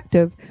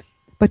perspective,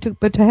 but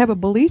to have a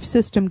belief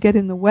system get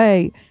in the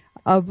way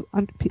of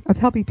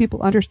helping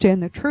people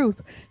understand the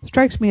truth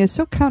strikes me as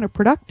so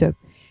counterproductive.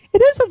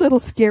 It is a little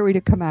scary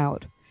to come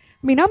out.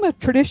 I mean, I'm a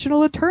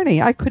traditional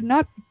attorney. I could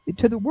not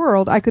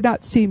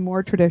seem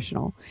more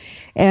traditional.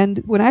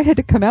 And when I had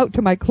to come out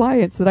to my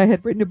clients that I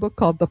had written a book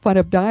called The Fun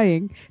of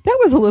Dying, that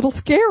was a little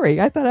scary.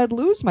 I thought I'd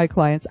lose my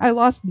clients. I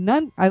lost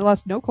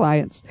no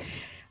clients.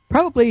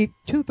 Probably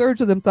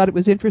 2/3 of them thought it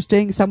was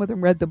interesting. Some of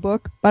them read the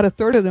book. About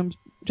 1/3 of them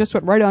just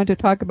went right on to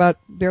talk about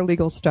their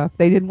legal stuff.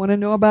 They didn't want to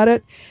know about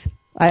it.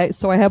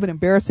 So I have an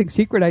embarrassing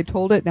secret. I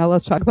told it. Now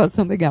let's talk about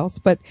something else.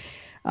 But,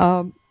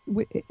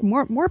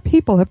 more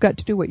people have got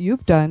to do what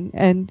you've done,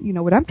 and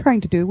what I'm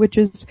trying to do, which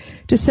is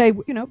to say,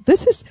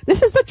 this is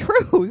the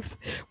truth.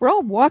 We're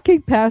all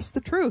walking past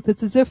the truth.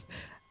 It's as if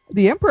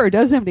the emperor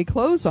doesn't have any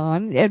clothes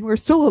on, and we're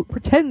still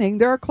pretending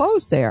there are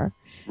clothes there.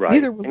 Right.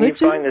 Neither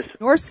religion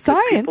nor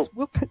science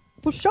will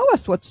show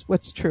us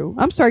what's true.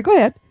 I'm sorry. Go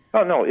ahead.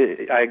 Oh no,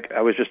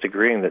 I was just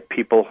agreeing that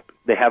people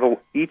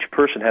each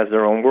person has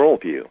their own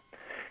worldview.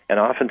 And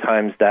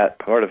oftentimes that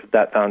part of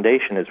that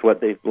foundation is what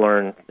they've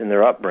learned in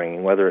their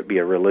upbringing, whether it be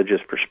a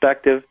religious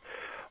perspective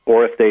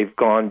or if they've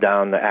gone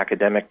down the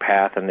academic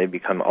path and they've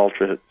become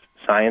ultra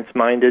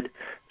science-minded.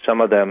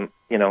 Some of them,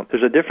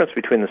 there's a difference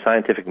between the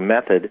scientific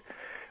method,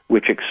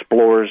 which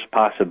explores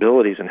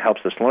possibilities and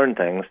helps us learn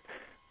things,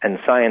 and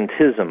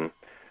scientism,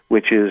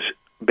 which is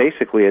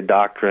basically a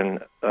doctrine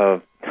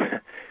of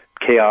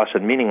chaos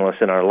and meaningless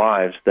in our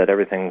lives, that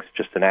everything's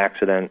just an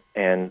accident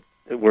and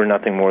we're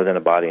nothing more than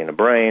a body and a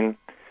brain.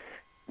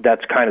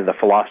 That's kind of the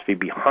philosophy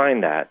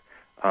behind that.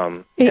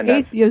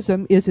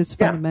 Atheism is its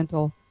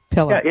fundamental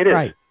pillar. Yeah, it is.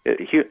 Right.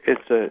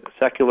 It's a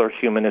secular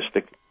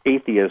humanistic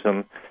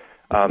atheism.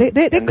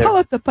 They call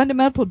it the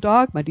fundamental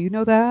dogma. Do you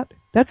know that?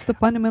 That's the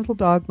fundamental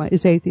dogma,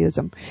 is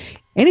atheism.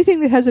 Anything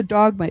that has a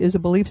dogma is a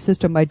belief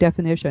system by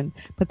definition,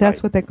 but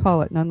that's what they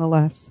call it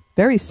nonetheless.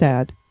 Very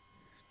sad.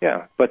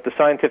 Yeah, but the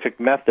scientific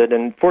method,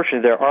 and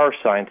fortunately there are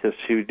scientists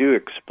who do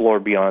explore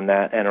beyond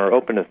that and are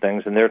open to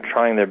things, and they're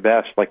trying their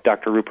best, like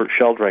Dr. Rupert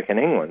Sheldrake in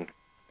England.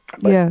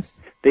 But yes.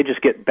 They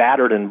just get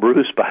battered and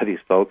bruised by these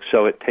folks,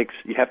 so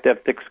you have to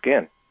have thick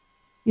skin.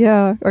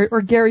 Yeah,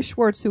 or Gary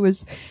Schwartz, who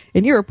is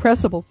an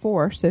irrepressible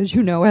force, as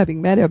you know,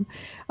 having met him.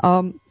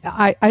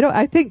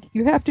 I think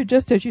you have to,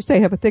 just as you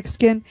say, have a thick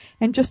skin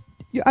and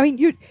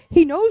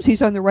he knows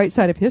he's on the right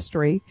side of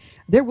history.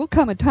 There will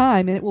come a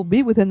time, and it will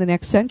be within the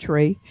next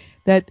century,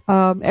 that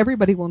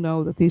everybody will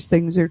know that these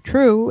things are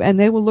true, and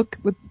they will look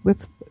with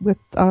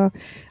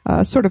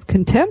sort of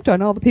contempt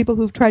on all the people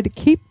who've tried to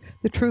keep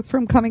the truth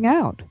from coming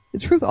out. The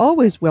truth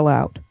always will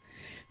out.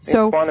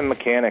 So in quantum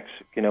mechanics,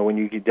 when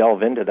you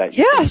delve into that,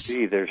 you can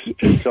see there's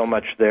just so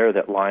much there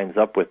that lines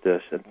up with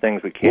this, and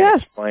things we can't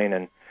explain,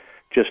 and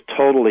just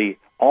totally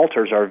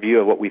alters our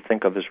view of what we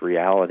think of as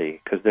reality,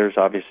 because there's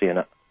obviously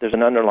there's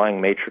an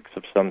underlying matrix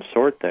of some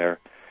sort there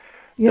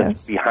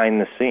that's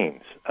behind the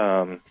scenes.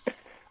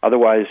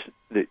 Otherwise,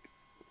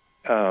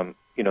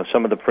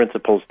 some of the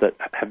principles that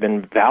have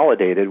been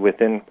validated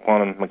within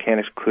quantum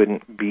mechanics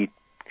couldn't be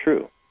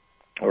true,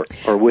 or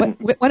wouldn't.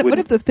 One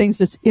of the things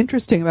that's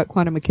interesting about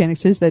quantum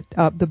mechanics is that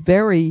the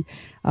very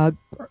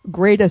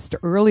greatest,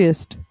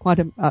 earliest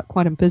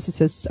quantum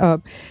physicists,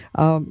 Max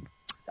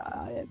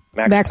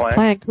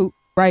Planck, who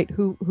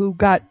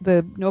got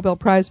the Nobel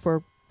Prize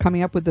for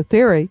coming up with the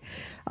theory,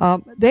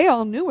 they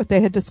all knew what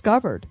they had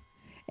discovered,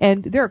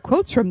 and there are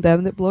quotes from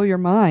them that blow your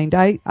mind.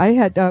 I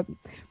had.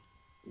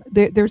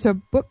 There's a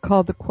book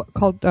called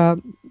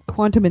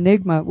Quantum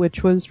Enigma,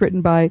 which was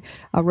written by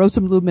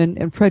Rosenblum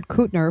and Fred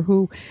Kuttner,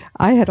 who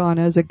I had on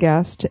as a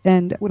guest.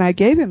 And when I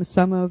gave him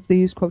some of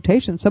these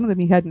quotations, some of them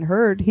he hadn't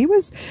heard, he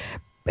was,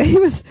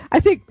 I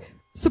think,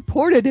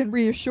 supported and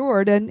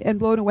reassured and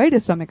blown away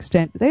to some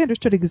extent. They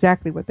understood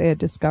exactly what they had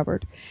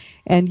discovered.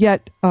 And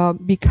yet,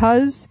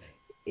 because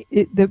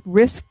the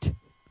risked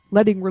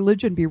letting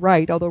religion be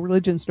right, although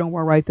religion's no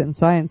more right than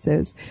science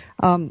is,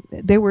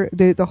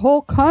 the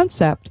whole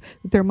concept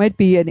that there might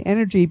be an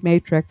energy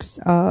matrix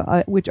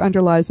which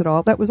underlies it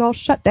all, that was all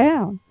shut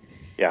down.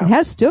 Yeah,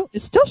 it's still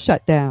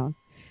shut down.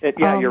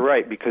 You're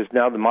right, because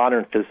now the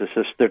modern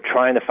physicists, they're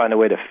trying to find a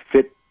way to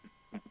fit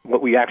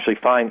what we actually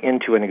find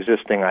into an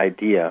existing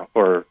idea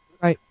or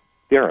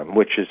theorem,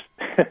 which is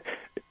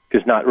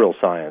not real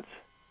science.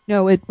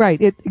 No,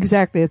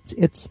 exactly.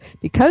 It's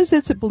because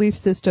it's a belief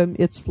system,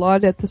 it's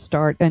flawed at the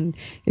start, and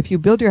if you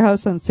build your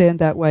house on sand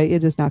that way,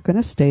 it is not going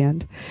to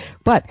stand.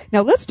 But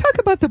now let's talk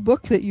about the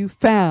book that you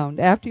found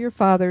after your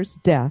father's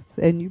death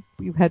and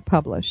you had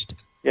published.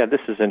 Yeah,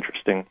 this is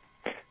interesting.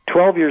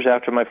 12 years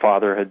after my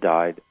father had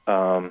died,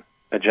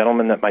 a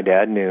gentleman that my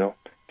dad knew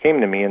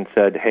came to me and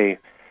said, "Hey,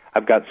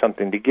 I've got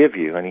something to give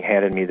you," and he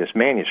handed me this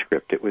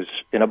manuscript. It was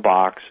in a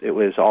box. It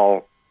was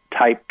all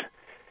typed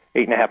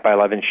 8.5 by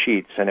 11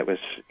 sheets, and it was,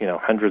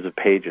 hundreds of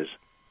pages.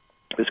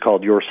 It was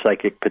called Your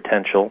Psychic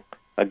Potential,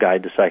 A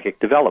Guide to Psychic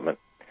Development.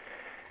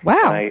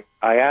 Wow. And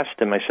I asked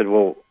him, I said,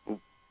 well,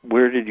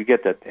 where did you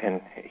get that?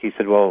 And he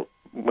said, well,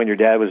 when your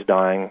dad was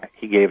dying,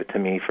 he gave it to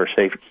me for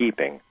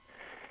safekeeping.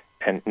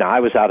 And now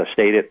I was out of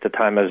state at the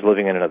time. I was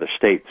living in another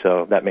state,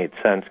 so that made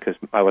sense because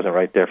I wasn't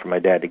right there for my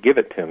dad to give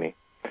it to me.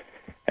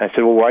 And I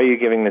said, well, why are you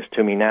giving this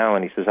to me now?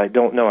 And he says, I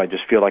don't know. I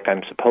just feel like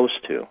I'm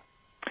supposed to.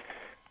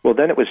 Well,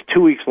 then it was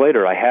 2 weeks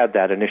later I had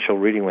that initial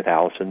reading with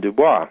Alison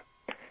Dubois.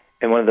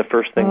 And one of the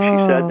first things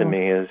she said to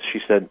me is, she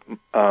said,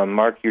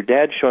 Mark, your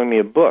dad's showing me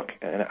a book,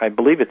 and I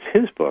believe it's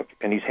his book,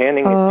 and he's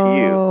handing it to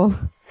you.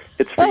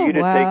 It's for you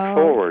to take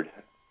forward.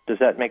 Does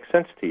that make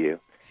sense to you?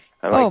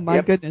 I'm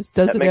my goodness,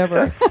 does it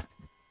ever?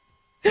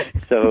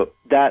 So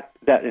that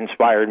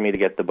inspired me to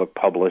get the book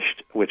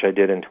published, which I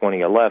did in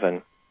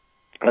 2011.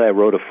 And I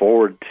wrote a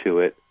foreword to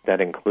it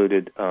that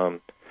included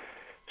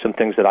some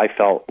things that I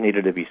felt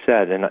needed to be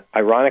said. And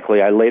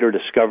ironically, I later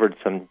discovered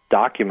some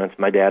documents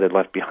my dad had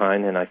left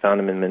behind, and I found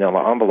them in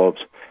manila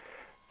envelopes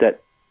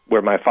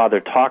where my father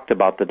talked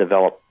about the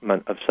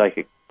development of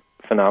psychic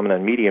phenomena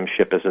and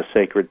mediumship as a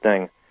sacred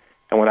thing.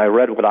 And when I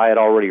read what I had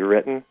already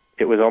written,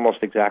 it was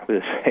almost exactly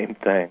the same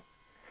thing.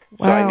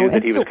 So I knew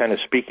that he was kind of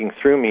speaking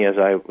through me as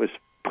I was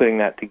putting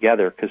that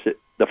together, because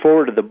the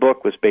foreword of the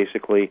book was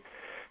basically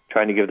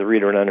trying to give the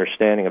reader an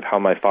understanding of how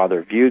my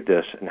father viewed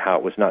this and how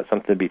it was not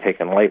something to be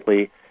taken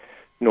lightly,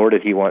 nor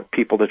did he want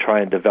people to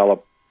try and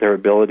develop their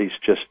abilities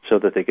just so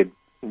that it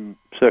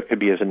could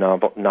be as a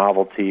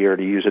novelty or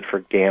to use it for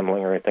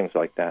gambling or things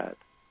like that.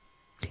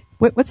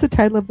 What's the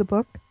title of the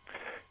book?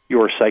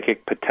 Your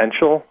Psychic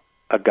Potential,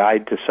 A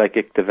Guide to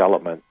Psychic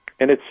Development.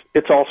 And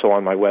it's also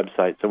on my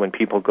website, so when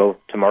people go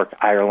to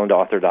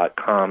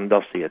markirelandauthor.com,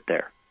 they'll see it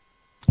there.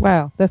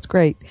 Wow, that's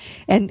great.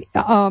 And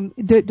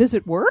does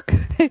it work?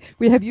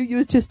 Have you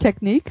used his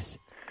techniques?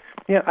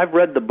 Yeah, I've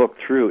read the book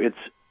through.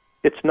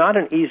 It's not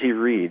an easy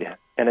read,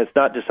 and it's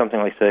not just something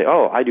like say,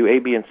 oh, I do A,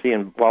 B, and C,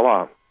 and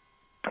voila.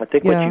 I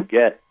think what you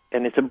get,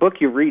 and it's a book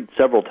you read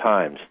several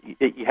times.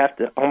 You have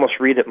to almost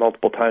read it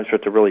multiple times for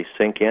it to really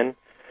sink in.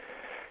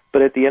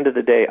 But at the end of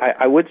the day,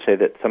 I would say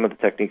that some of the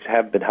techniques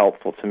have been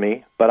helpful to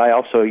me, but I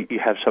also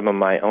have some of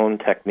my own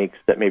techniques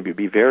that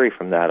maybe vary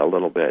from that a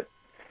little bit.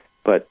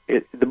 But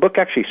the book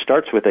actually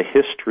starts with a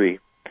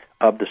history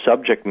of the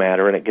subject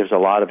matter, and it gives a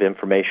lot of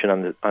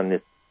information on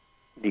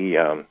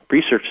the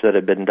research that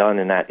had been done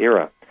in that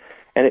era.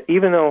 And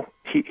even though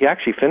he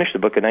actually finished the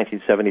book in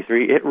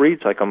 1973, it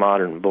reads like a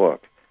modern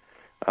book.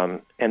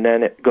 And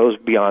then it goes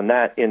beyond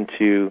that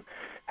into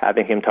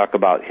having him talk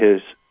about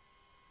his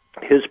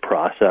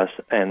process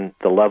and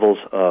the levels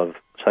of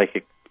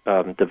psychic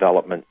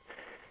development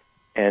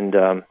and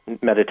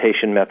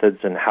meditation methods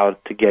and how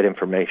to get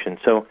information.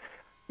 So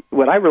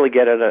what I really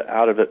get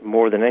out of it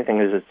more than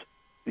anything is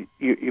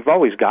you've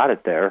always got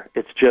it there.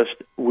 It's just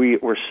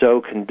we're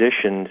so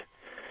conditioned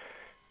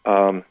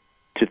to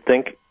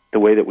think the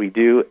way that we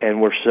do,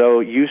 and we're so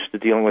used to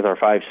dealing with our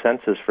five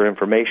senses for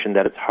information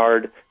that it's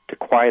hard to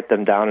quiet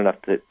them down enough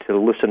to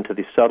listen to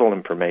the subtle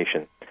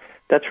information.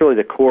 that's really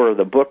the core of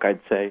the book, I'd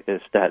say,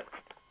 is that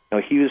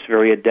he was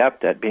very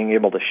adept at being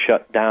able to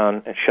shut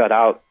down and shut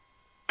out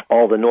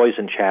all the noise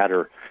and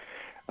chatter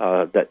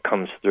that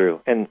comes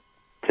through. And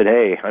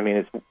today,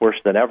 it's worse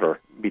than ever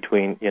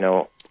between,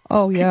 people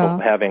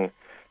having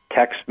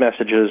text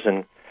messages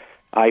and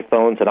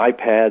iPhones and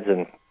iPads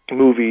and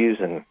movies,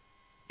 and,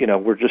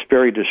 we're just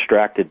very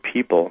distracted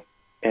people.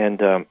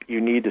 And you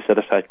need to set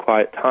aside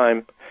quiet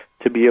time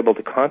to be able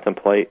to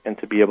contemplate and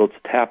to be able to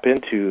tap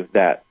into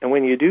that. And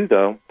when you do,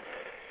 though,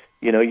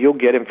 you'll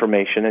get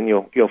information and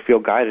you'll feel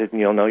guided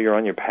and you'll know you're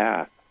on your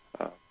path.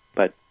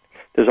 But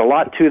there's a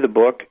lot to the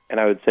book, and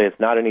I would say it's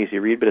not an easy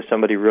read, but if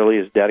somebody really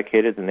is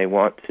dedicated and they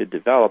want to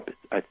develop,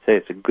 I'd say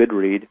it's a good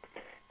read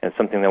and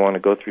something they want to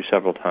go through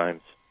several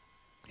times.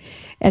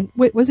 And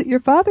was it your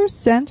father's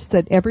sense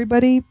that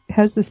everybody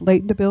has this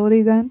latent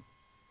ability then?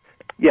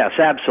 Yes,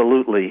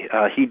 absolutely.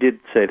 He did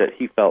say that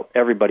he felt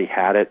everybody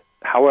had it.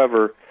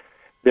 However,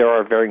 there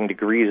are varying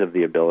degrees of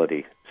the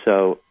ability.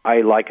 So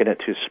I liken it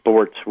to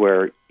sports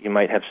where you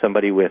might have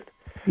somebody with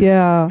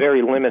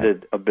very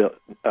limited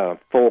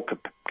full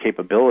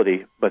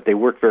capability, but they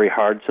work very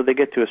hard, so they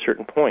get to a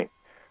certain point.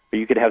 Or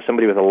you could have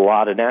somebody with a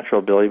lot of natural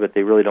ability, but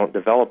they really don't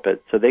develop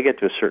it, so they get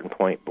to a certain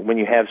point. But when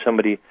you have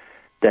somebody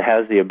that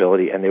has the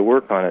ability and they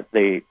work on it,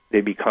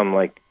 they become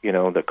like,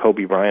 the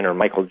Kobe Bryant or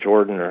Michael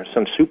Jordan or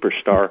some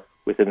superstar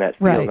within that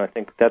field. Right. And I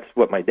think that's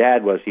what my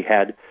dad was. He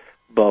had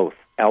both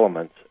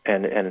elements,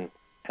 and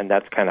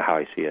that's kind of how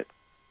I see it.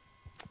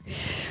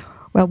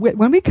 Well,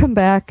 when we come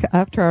back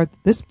after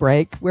this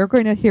break, we're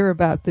going to hear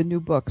about the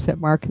new book that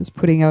Mark is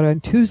putting out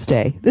on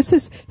Tuesday. This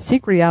is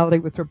Seek Reality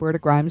with Roberta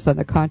Grimes on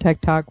the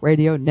Contact Talk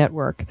Radio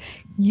Network.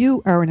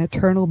 You are an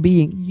eternal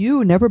being.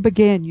 You never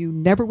began. You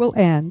never will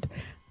end.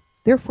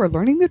 Therefore,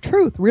 learning the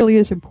truth really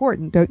is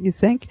important, don't you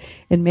think,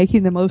 in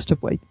making the most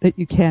of what that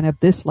you can of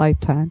this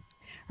lifetime.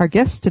 Our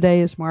guest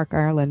today is Mark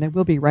Ireland, and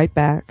we'll be right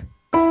back.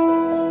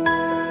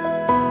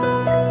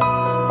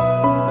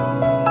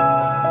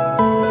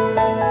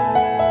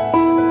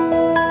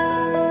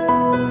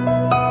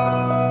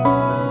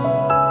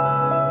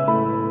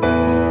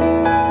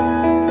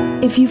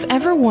 If you've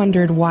ever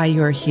wondered why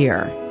you're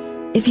here,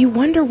 if you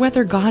wonder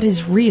whether God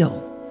is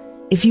real,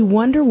 if you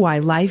wonder why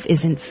life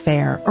isn't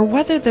fair or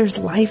whether there's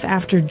life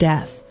after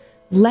death,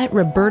 let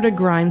Roberta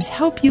Grimes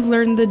help you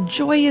learn the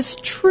joyous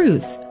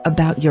truth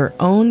about your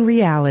own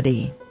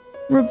reality.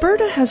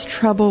 Roberta has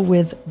trouble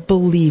with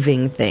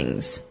believing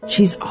things.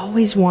 She's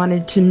always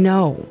wanted to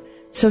know,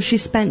 so she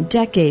spent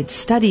decades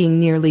studying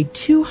nearly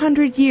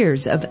 200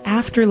 years of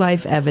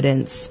afterlife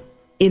evidence.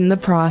 In the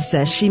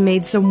process, she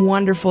made some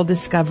wonderful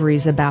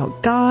discoveries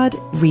about God,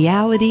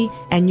 reality,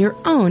 and your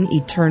own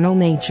eternal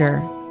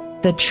nature.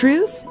 The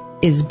truth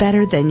is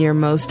better than your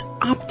most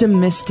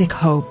optimistic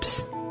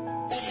hopes.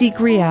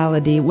 Seek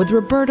Reality with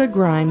Roberta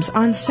Grimes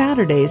on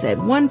Saturdays at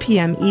 1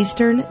 p.m.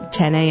 Eastern,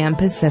 10 a.m.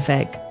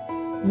 Pacific.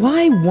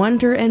 Why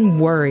wonder and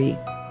worry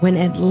when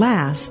at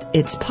last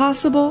it's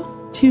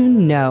possible to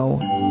know?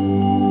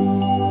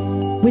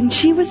 When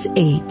she was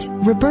 8,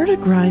 Roberta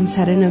Grimes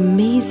had an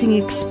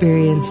amazing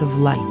experience of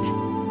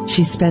light.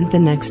 She spent the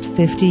next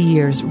 50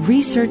 years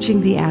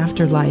researching the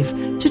afterlife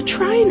to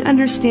try and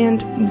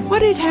understand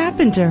what had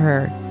happened to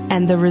her.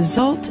 And the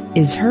result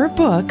is her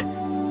book,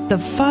 The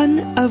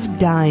Fun of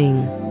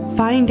Dying.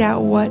 Find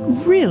out what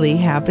really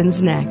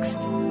happens next.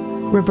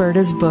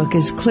 Roberta's book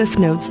is cliff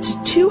notes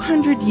to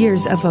 200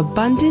 years of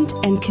abundant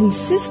and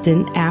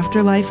consistent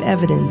afterlife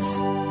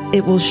evidence.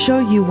 It will show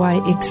you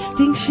why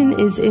extinction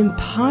is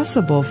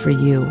impossible for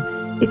you,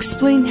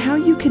 explain how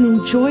you can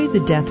enjoy the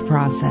death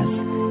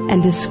process,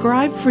 and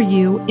describe for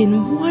you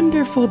in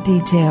wonderful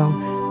detail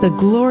the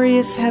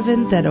glorious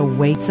heaven that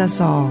awaits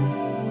us all.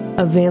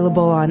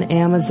 Available on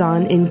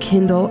Amazon in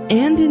Kindle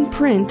and in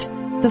print,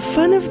 The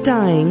Fun of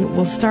Dying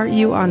will start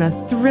you on a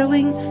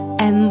thrilling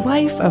and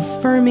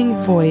life-affirming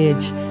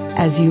voyage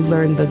as you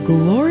learn the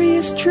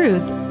glorious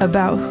truth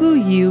about who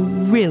you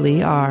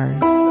really are.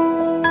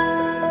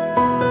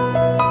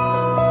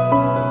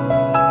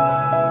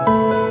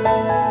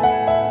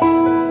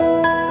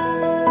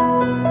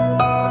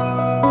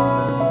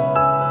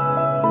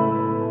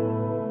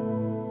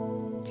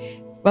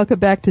 Welcome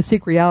back to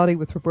Seek Reality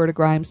with Roberta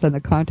Grimes on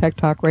the Contact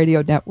Talk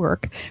Radio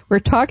Network. We're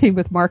talking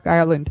with Mark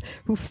Ireland,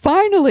 who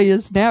finally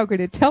is now going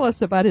to tell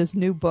us about his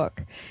new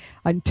book.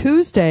 On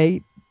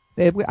Tuesday,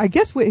 I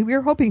guess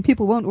we're hoping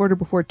people won't order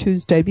before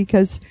Tuesday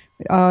because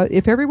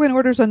if everyone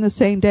orders on the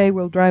same day,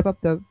 we'll drive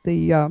up the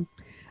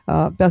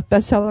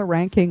bestseller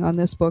ranking on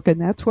this book, and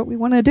that's what we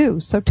want to do.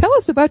 So tell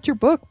us about your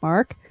book,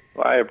 Mark.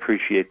 Well, I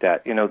appreciate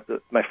that.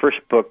 My first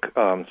book,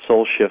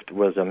 Soul Shift,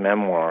 was a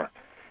memoir.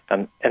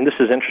 And this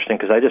is interesting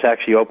because I just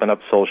actually opened up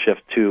Soul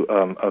Shift to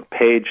a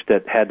page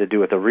that had to do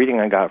with a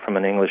reading I got from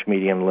an English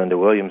medium, Linda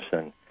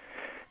Williamson.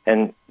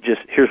 And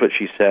just here's what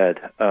she said,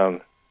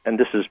 and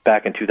this is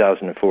back in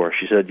 2004.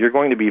 She said, "You're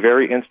going to be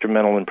very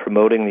instrumental in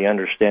promoting the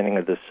understanding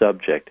of this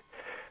subject,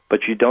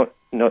 but you don't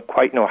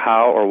quite know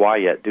how or why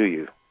yet, do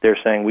you? They're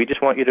saying, we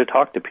just want you to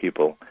talk to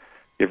people.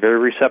 You're very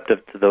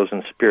receptive to those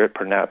in spirit,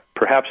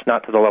 perhaps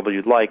not to the level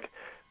you'd like,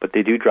 but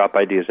they do drop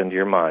ideas into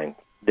your mind.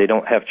 They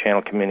don't have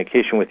channel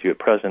communication with you at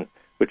present,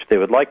 which they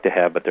would like to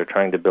have, but they're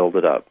trying to build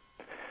it up.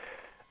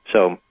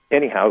 So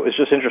anyhow, it was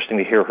just interesting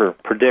to hear her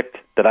predict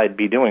that I'd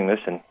be doing this,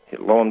 and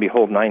lo and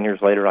behold, 9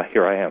 years later,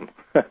 here I am.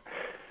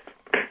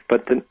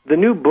 But the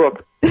new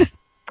book,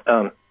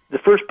 the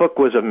first book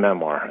was a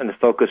memoir, and the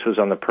focus was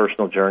on the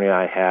personal journey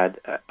I had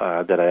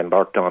that I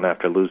embarked on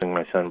after losing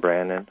my son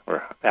Brandon,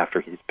 or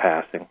after his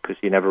passing, because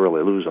you never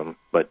really lose him,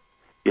 but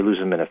you lose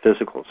him in a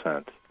physical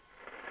sense.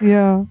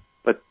 Yeah.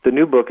 But the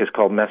new book is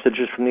called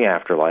Messages from the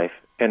Afterlife,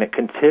 and it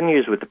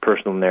continues with the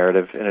personal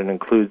narrative, and it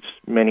includes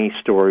many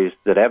stories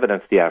that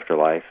evidence the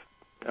afterlife,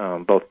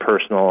 both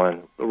personal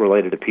and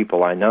related to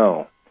people I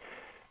know.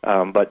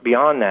 But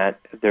beyond that,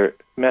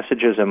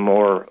 Message is a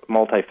more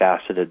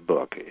multifaceted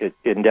book. It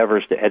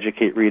endeavors to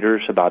educate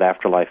readers about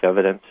afterlife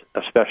evidence,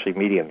 especially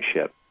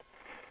mediumship.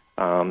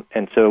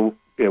 And so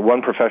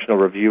one professional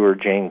reviewer,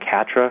 Jane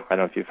Catra, I don't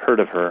know if you've heard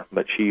of her,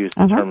 but she used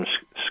the term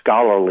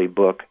scholarly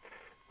book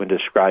when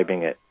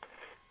describing it.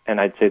 And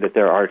I'd say that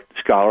there are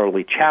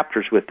scholarly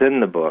chapters within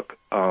the book.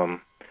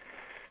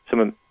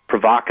 Some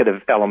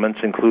provocative elements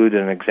include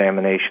an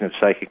examination of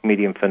psychic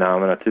medium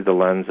phenomena through the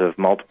lens of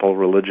multiple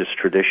religious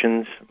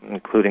traditions,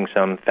 including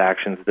some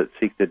factions that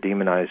seek to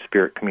demonize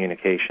spirit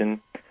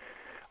communication.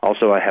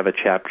 Also, I have a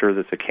chapter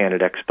that's a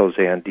candid expose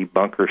on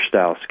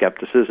debunker-style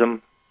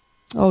skepticism.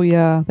 Oh,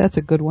 yeah, that's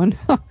a good one.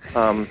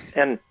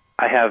 And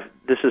I have,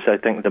 this is, I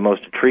think, the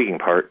most intriguing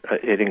part.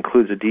 It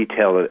includes a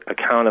detailed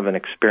account of an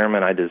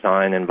experiment I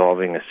designed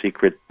involving a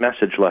secret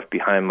message left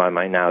behind by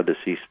my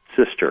now-deceased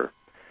sister.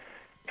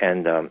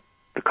 And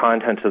the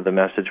contents of the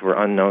message were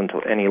unknown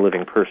to any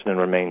living person and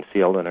remained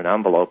sealed in an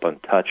envelope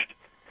untouched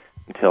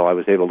until I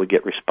was able to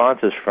get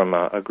responses from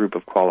a group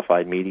of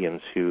qualified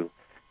mediums whose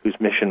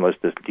mission was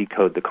to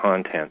decode the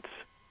contents.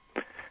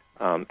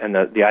 And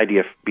the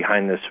idea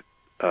behind this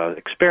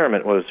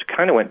experiment was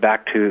kind of went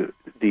back to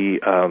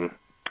the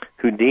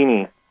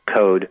Houdini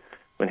code.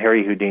 When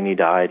Harry Houdini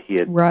died, he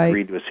had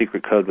agreed to a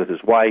secret code with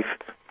his wife,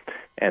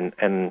 and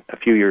a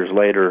few years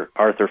later,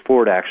 Arthur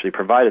Ford actually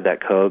provided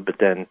that code, but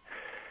then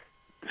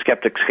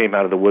skeptics came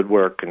out of the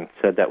woodwork and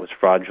said that was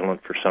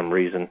fraudulent for some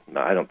reason.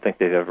 I don't think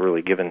they've ever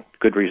really given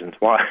good reasons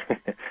why.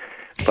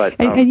 But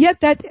and yet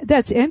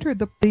that's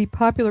entered the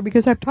popular,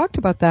 because I've talked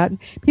about that, and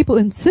people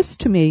insist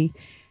to me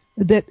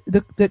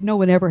that no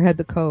one ever had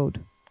the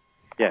code.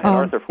 Yeah, and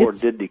Arthur Ford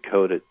did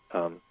decode it,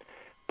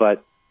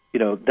 but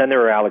then there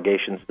were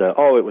allegations that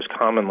it was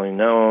commonly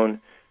known,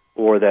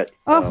 or that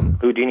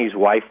Houdini's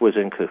wife was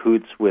in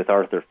cahoots with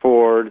Arthur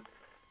Ford.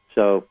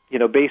 So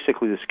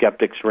basically the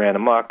skeptics ran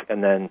amok,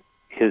 and then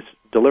his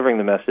delivering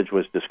the message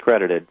was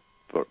discredited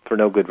for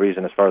no good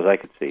reason, as far as I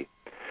could see.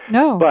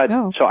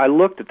 So I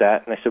looked at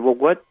that and I said,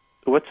 well,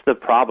 what's the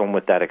problem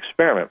with that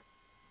experiment?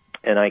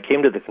 And I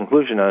came to the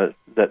conclusion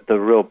that the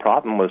real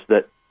problem was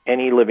that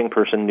any living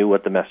person knew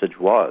what the message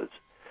was.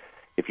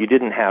 If you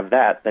didn't have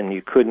that, then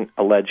you couldn't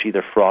allege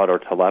either fraud or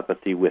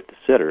telepathy with the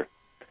sitter.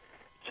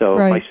 So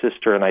my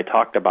sister and I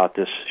talked about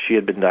this. She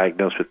had been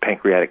diagnosed with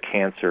pancreatic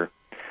cancer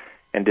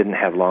and didn't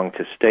have long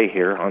to stay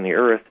here on the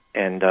earth.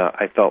 And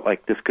I felt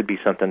like this could be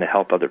something to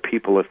help other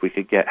people if we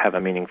could have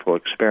a meaningful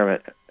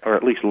experiment, or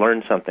at least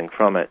learn something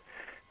from it.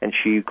 And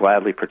she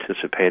gladly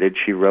participated.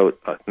 She wrote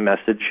a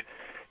message.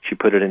 She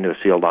put it into a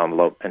sealed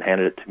envelope and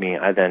handed it to me.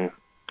 I then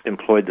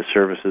employed the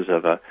services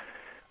of a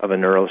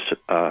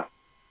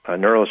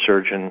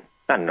neurosurgeon,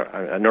 a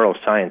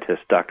neuroscientist,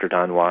 Dr.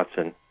 Don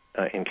Watson,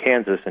 in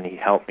Kansas, and he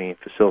helped me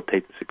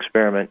facilitate this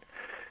experiment.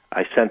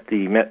 I sent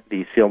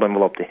the sealed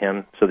envelope to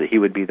him so that he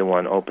would be the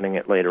one opening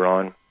it later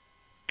on.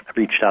 I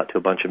reached out to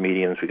a bunch of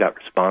mediums. We got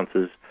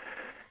responses,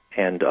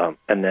 and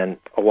then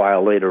a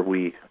while later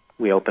we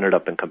opened it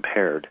up and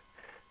compared.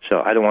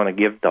 So I don't want to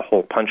give the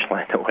whole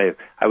punchline away.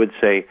 I would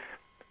say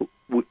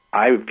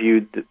I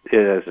viewed it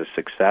as a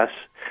success,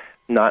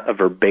 not a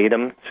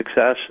verbatim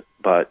success,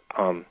 but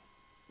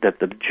that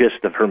the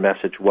gist of her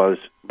message was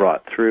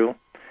brought through.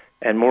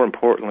 And more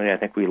importantly, I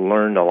think we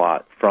learned a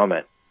lot from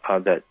it,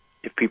 that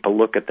if people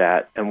look at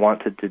that and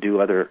wanted to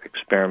do other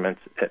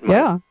experiments, it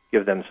might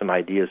give them some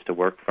ideas to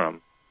work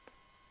from.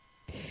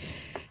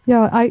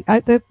 Yeah,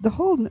 the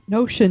whole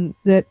notion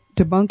that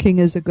debunking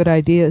is a good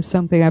idea is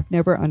something I've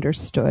never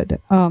understood.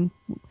 When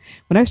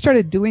I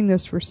started doing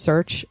this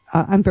research,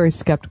 I'm very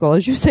skeptical,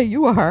 as you say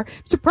you are.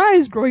 I'm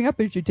surprised growing up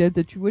as you did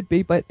that you would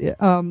be, but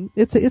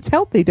it's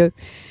healthy to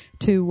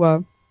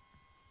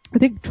I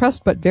think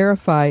trust but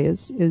verify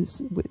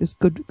is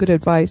good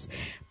advice.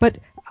 But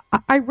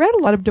I read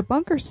a lot of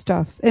debunker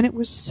stuff, and it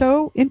was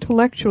so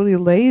intellectually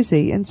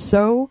lazy and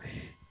so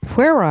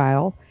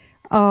puerile.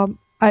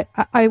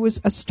 I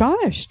was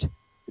astonished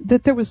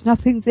that there was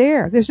nothing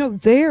there. There's no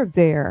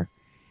there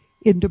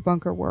in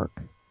debunker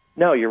work.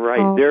 No, you're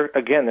right.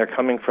 They're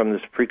coming from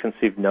this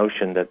preconceived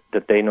notion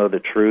that they know the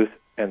truth,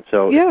 and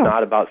so it's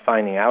not about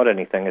finding out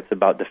anything. It's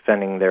about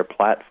defending their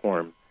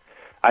platform.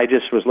 I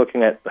just was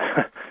looking at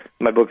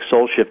my book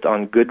Soul Shift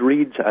on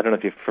Goodreads. I don't know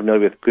if you're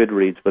familiar with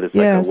Goodreads, but it's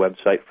like a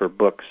website for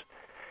books.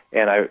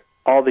 And I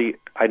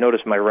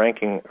noticed my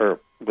ranking, or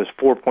was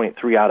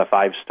 4.3 out of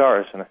 5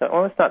 stars. And I thought,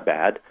 well, that's not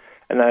bad.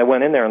 And then I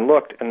went in there and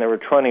looked, and there were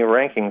 20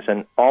 rankings,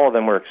 and all of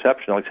them were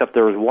exceptional, except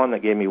there was one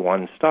that gave me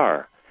 1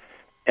 star.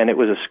 And it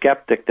was a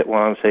skeptic that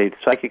wanted to say,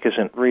 psychic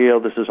isn't real,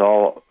 this is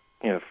all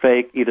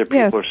fake, either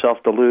people are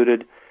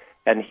self-deluded.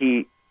 And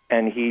he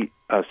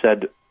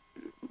said,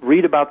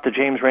 read about the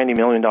James Randi $1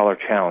 Million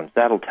Challenge.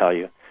 That'll tell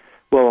you.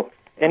 Well,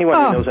 anyone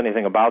who knows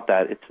anything about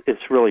that,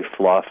 it's really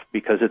fluff,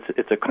 because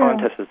it's a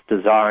contest that's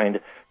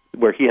designed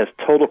where he has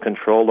total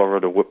control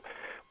over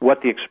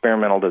what the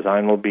experimental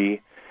design will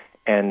be,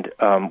 and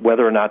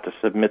whether or not to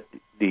submit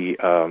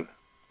the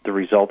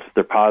results, if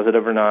they're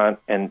positive or not,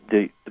 and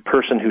the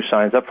person who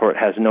signs up for it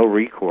has no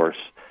recourse.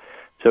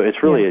 So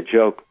it's really a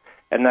joke.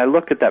 And I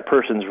looked at that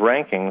person's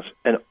rankings,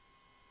 and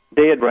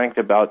they had ranked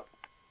about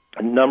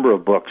a number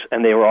of books,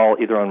 and they were all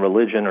either on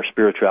religion or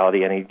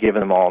spirituality, and he'd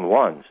given them all in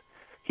ones.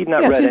 He'd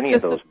not read any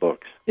of those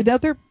books.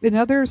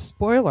 Another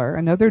spoiler,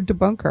 another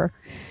debunker.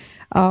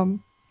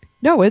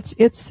 No, it's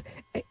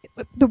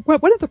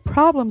one of the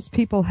problems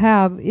people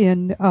have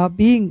in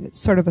being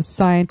sort of a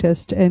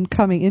scientist and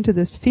coming into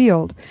this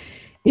field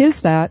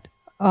is that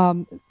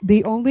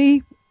the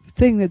only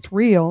thing that's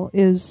real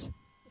is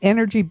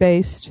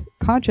energy-based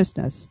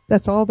consciousness.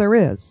 That's all there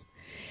is.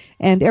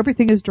 And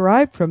everything is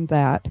derived from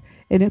that.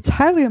 And it's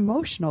highly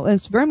emotional, and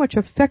it's very much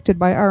affected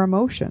by our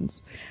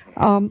emotions.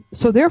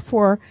 So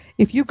therefore,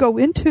 if you go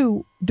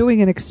into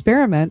doing an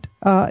experiment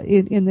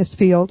in this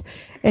field,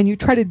 and you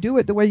try to do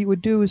it the way you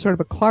would do sort of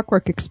a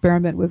clockwork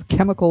experiment with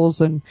chemicals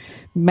and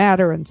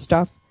matter and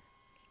stuff,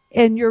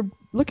 and you're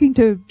looking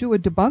to do a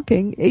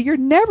debunking, you're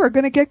never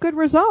going to get good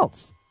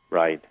results.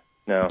 Right.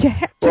 No.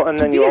 And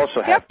then you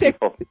also skeptic,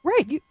 have people.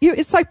 Right.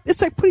 It's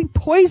like putting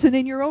poison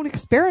in your own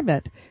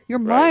experiment. Your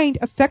mind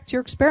affects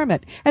your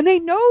experiment. And they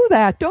know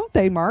that, don't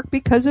they, Mark,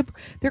 because of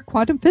their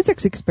quantum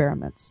physics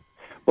experiments.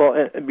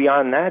 Well,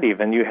 beyond that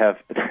even, you have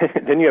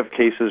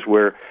cases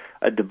where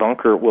a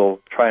debunker will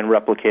try and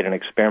replicate an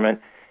experiment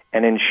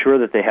and ensure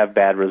that they have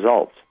bad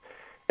results.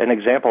 An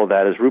example of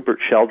that is Rupert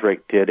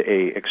Sheldrake did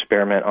a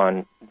experiment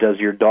on, does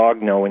your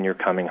dog know when you're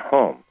coming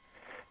home?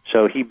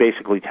 So he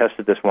basically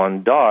tested this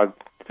one dog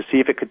to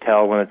see if it could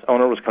tell when its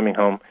owner was coming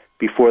home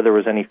before there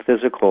was any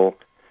physical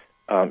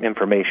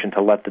information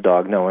to let the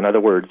dog know. In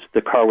other words,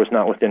 the car was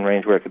not within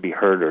range where it could be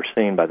heard or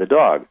seen by the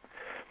dog.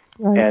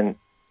 Right.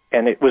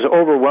 And it was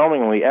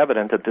overwhelmingly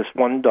evident that this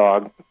one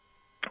dog,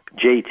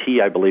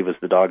 JT, I believe was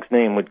the dog's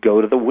name, would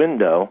go to the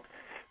window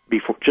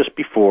just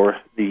before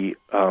the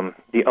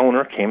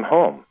owner came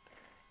home.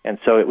 And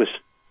so it was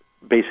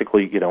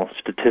basically,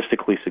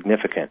 statistically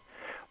significant.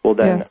 Well,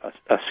 then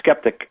a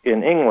skeptic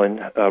in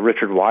England,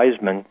 Richard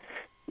Wiseman,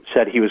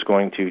 said he was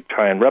going to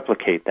try and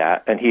replicate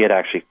that, and he had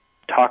actually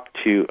talked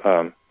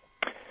to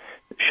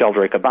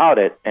Sheldrake about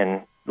it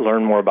and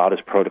learned more about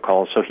his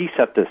protocol. So he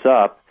set this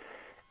up,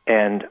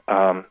 and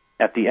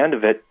at the end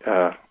of it,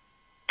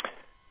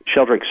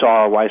 Sheldrake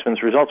saw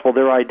Wiseman's results. Well,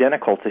 they're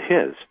identical to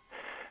his.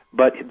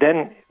 But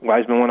then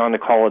Wiseman went on to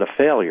call it a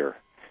failure.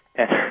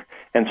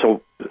 And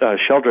so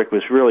Sheldrake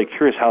was really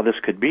curious how this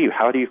could be.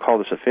 How do you call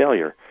this a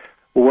failure?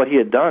 Well, what he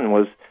had done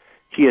was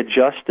he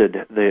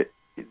adjusted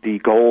the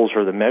goals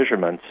or the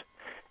measurements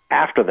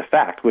after the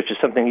fact, which is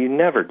something you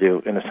never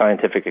do in a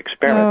scientific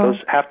experiment.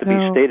 Those have to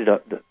be stated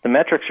up. The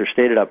metrics are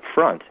stated up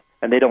front,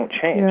 and they don't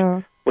change.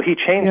 Yeah. Well, he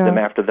changed them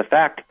after the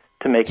fact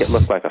to make it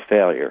look like a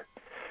failure.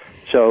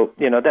 So,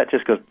 that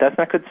just goes, that's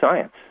not good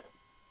science.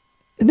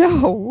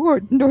 No,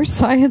 nor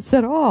science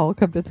at all,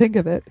 come to think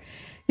of it.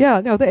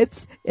 Yeah, no,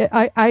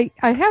 I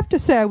have to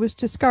say I was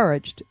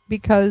discouraged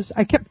because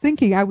I kept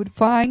thinking I would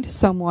find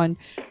someone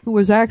who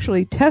was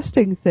actually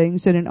testing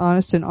things in an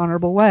honest and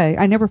honorable way.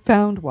 I never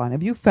found one.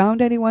 Have you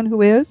found anyone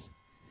who is?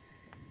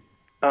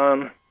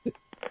 Well,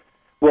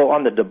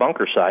 on the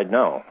debunker side,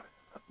 no.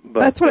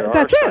 But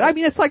that's it. I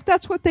mean, it's like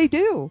that's what they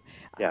do.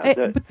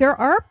 Yeah, but there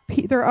are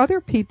other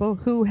people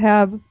who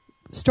have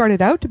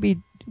started out to be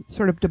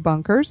sort of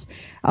debunkers,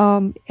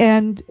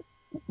 and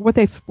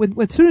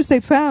as soon as they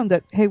found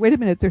that, hey, wait a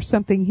minute, there's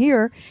something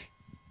here,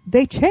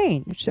 they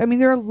changed. I mean,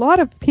 there are a lot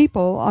of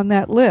people on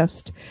that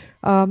list,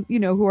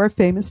 who are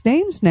famous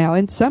names now,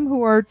 and some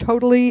who are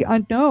totally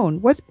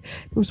unknown. There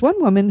was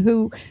one woman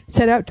who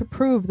set out to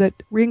prove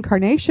that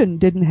reincarnation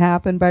didn't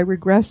happen by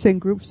regressing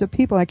groups of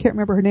people. I can't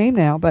remember her name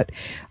now, but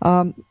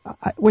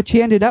what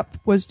she ended up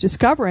was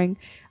discovering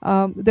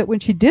that when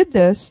she did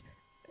this,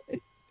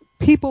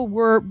 people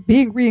were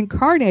being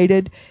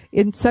reincarnated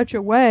in such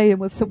a way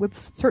and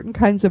with certain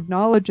kinds of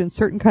knowledge and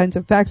certain kinds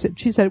of facts that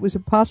she said it was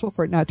impossible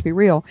for it not to be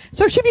real.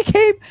 So she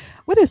became,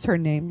 what is her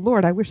name?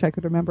 Lord, I wish I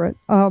could remember it.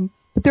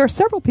 But there are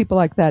several people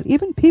like that.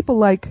 Even people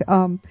like,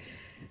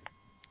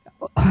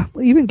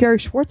 even Gary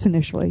Schwartz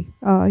initially.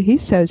 He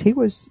says he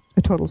was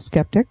a total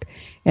skeptic,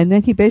 and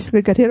then he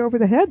basically got hit over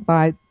the head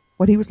by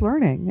what he was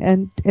learning,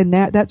 and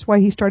that's why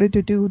he started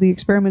to do the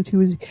experiments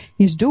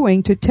he's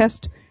doing to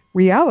test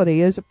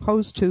reality as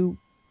opposed to,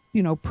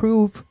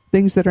 prove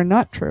things that are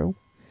not true.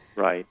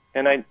 Right.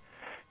 And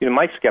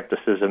my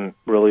skepticism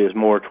really is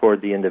more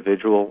toward the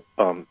individual,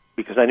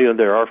 because I knew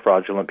there are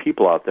fraudulent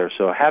people out there.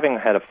 So having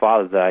had a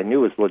father that I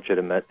knew was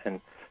legitimate and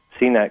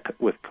seen that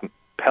with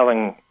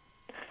compelling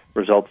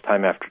results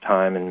time after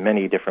time in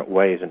many different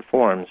ways and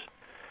forms,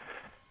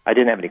 I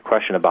didn't have any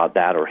question about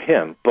that or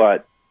him.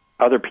 But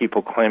other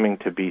people claiming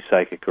to be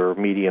psychic or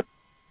medium.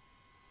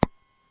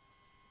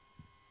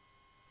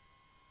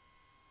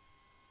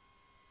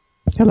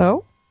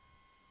 Hello?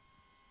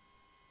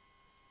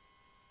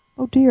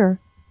 Oh, dear.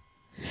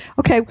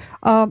 Okay,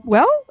 I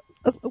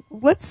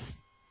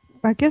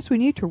guess we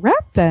need to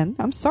wrap then.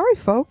 I'm sorry,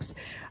 folks.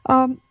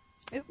 My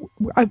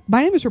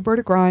name is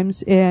Roberta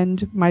Grimes,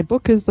 and my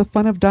book is The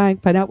Fun of Dying,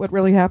 Find Out What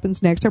Really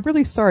Happens Next. I'm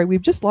really sorry.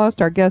 We've just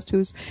lost our guest,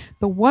 who's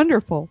the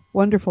wonderful,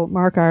 wonderful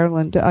Mark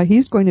Ireland.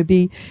 He's going to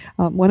be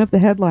one of the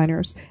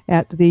headliners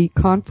at the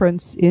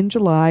conference in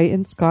July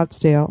in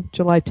Scottsdale,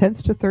 July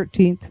 10th to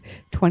 13th,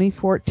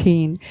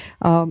 2014,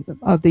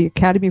 of the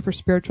Academy for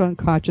Spiritual and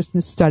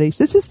Consciousness Studies.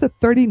 This is the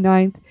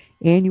 39th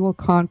annual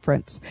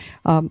conference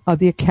of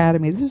the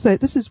Academy.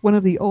 This is one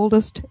of the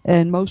oldest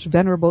and most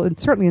venerable, and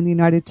certainly in the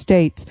United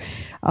States,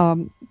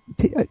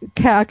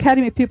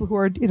 Academy of people who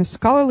are in a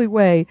scholarly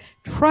way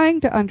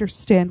trying to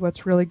understand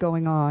what's really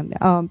going on.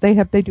 They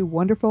do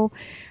wonderful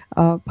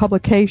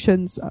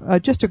publications,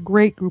 just a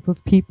great group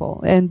of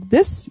people. And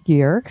this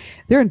year,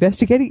 they're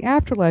investigating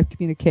afterlife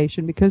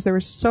communication because there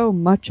is so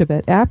much of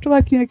it.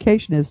 Afterlife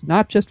communication is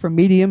not just for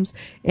mediums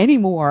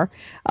anymore.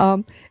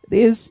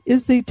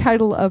 Is the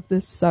title of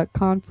this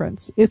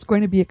conference. It's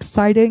going to be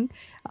exciting.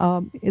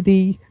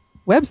 The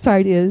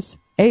website is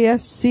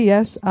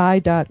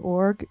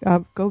ascsi.org.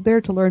 Go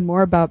there to learn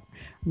more about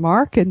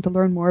Mark and to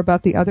learn more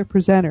about the other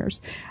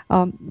presenters.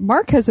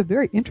 Mark has a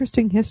very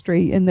interesting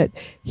history in that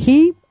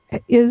he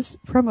is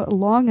from a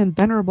long and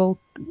venerable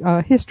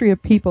history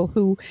of people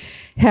who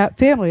have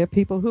family of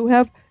people who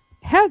have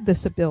had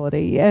this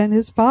ability, and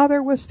his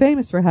father was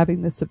famous for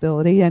having this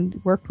ability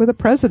and worked with a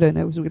president,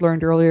 as we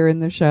learned earlier in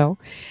the show.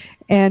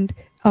 And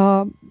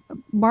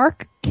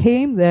Mark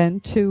came then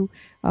to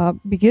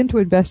begin to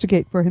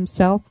investigate for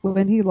himself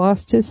when he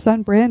lost his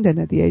son Brandon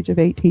at the age of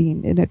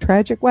 18 in a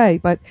tragic way.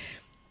 But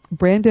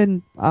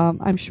Brandon,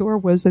 I'm sure,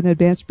 was an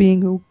advanced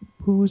being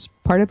whose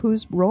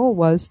role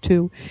was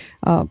to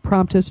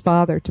prompt his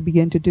father to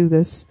begin to do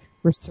this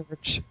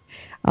research.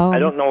 I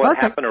don't know what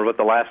happened or what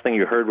the last thing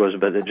you heard was,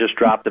 but it just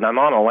dropped, and I'm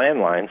on a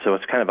landline, so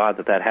it's kind of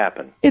odd that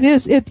happened. It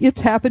is.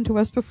 It's happened to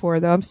us before,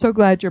 though. I'm so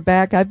glad you're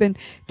back. I've been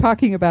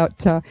talking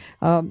about, all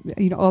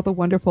the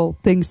wonderful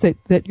things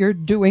that you're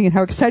doing and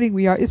how exciting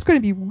we are. It's going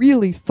to be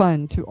really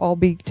fun to all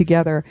be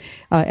together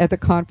at the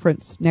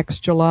conference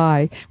next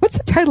July. What's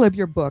the title of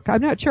your book?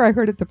 I'm not sure I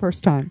heard it the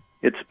first time.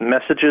 It's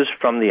Messages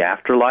from the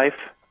Afterlife.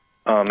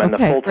 And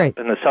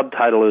the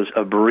subtitle is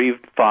A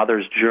Bereaved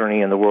Father's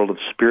Journey in the World of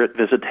Spirit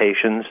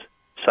Visitations,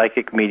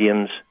 Psychic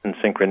Mediums, and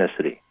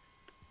Synchronicity.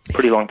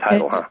 Pretty long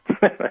title, huh?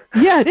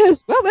 Yeah, it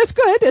is. Well, that's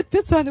good. It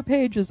fits on the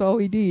page is all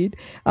we need.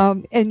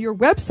 And your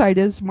website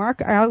is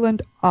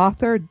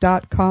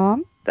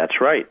markirelandauthor.com. That's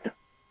right.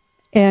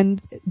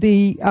 And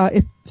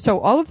so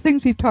all of the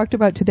things we've talked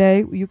about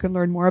today, you can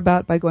learn more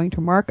about by going to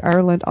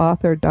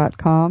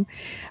markirelandauthor.com.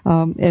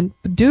 And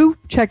do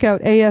check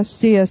out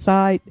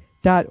ascsi.org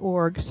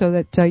so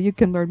that you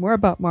can learn more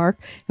about Mark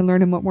and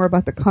learn more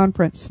about the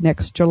conference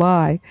next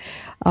July.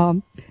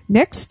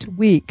 Next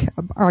week,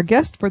 our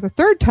guest for the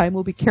third time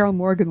will be Carol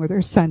Morgan with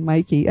her son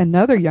Mikey,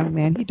 another young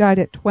man. He died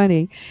at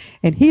 20,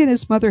 and he and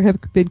his mother have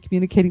been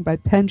communicating by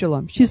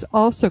pendulum. She's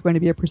also going to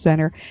be a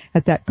presenter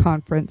at that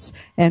conference,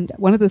 and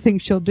one of the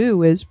things she'll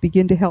do is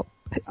begin to help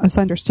us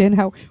understand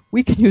how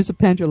we can use a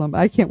pendulum.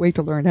 I can't wait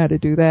to learn how to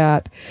do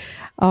that.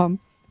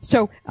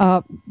 So,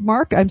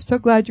 Mark, I'm so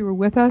glad you were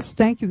with us.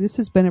 Thank you. This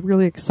has been a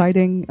really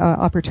exciting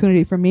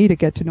opportunity for me to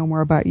get to know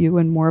more about you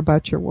and more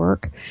about your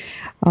work.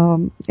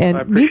 And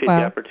I appreciate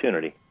the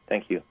opportunity.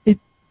 Thank you.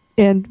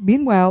 And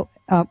meanwhile,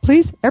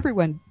 please,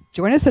 everyone,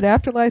 join us at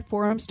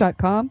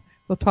afterlifeforums.com.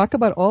 We'll talk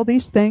about all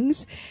these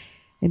things.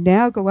 And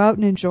now go out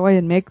and enjoy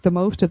and make the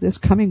most of this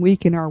coming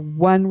week in our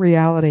one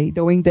reality,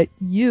 knowing that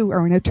you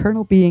are an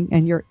eternal being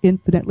and you're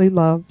infinitely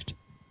loved.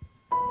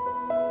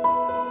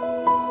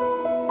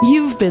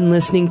 You've been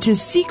listening to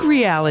Seek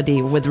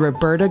Reality with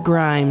Roberta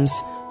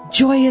Grimes.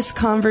 Joyous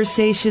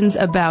conversations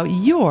about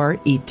your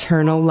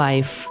eternal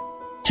life.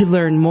 To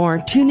learn more,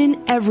 tune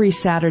in every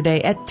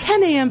Saturday at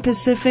 10 a.m.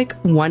 Pacific,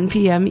 1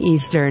 p.m.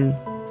 Eastern.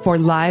 For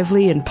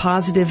lively and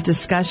positive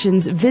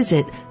discussions,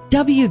 visit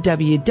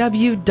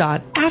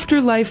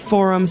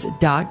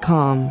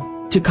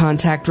www.afterlifeforums.com. To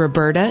contact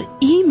Roberta,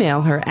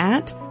 email her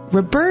at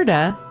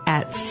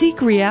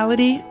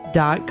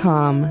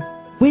roberta@seekreality.com.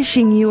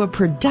 Wishing you a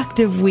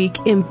productive week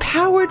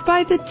empowered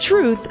by the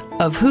truth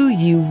of who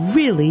you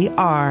really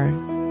are.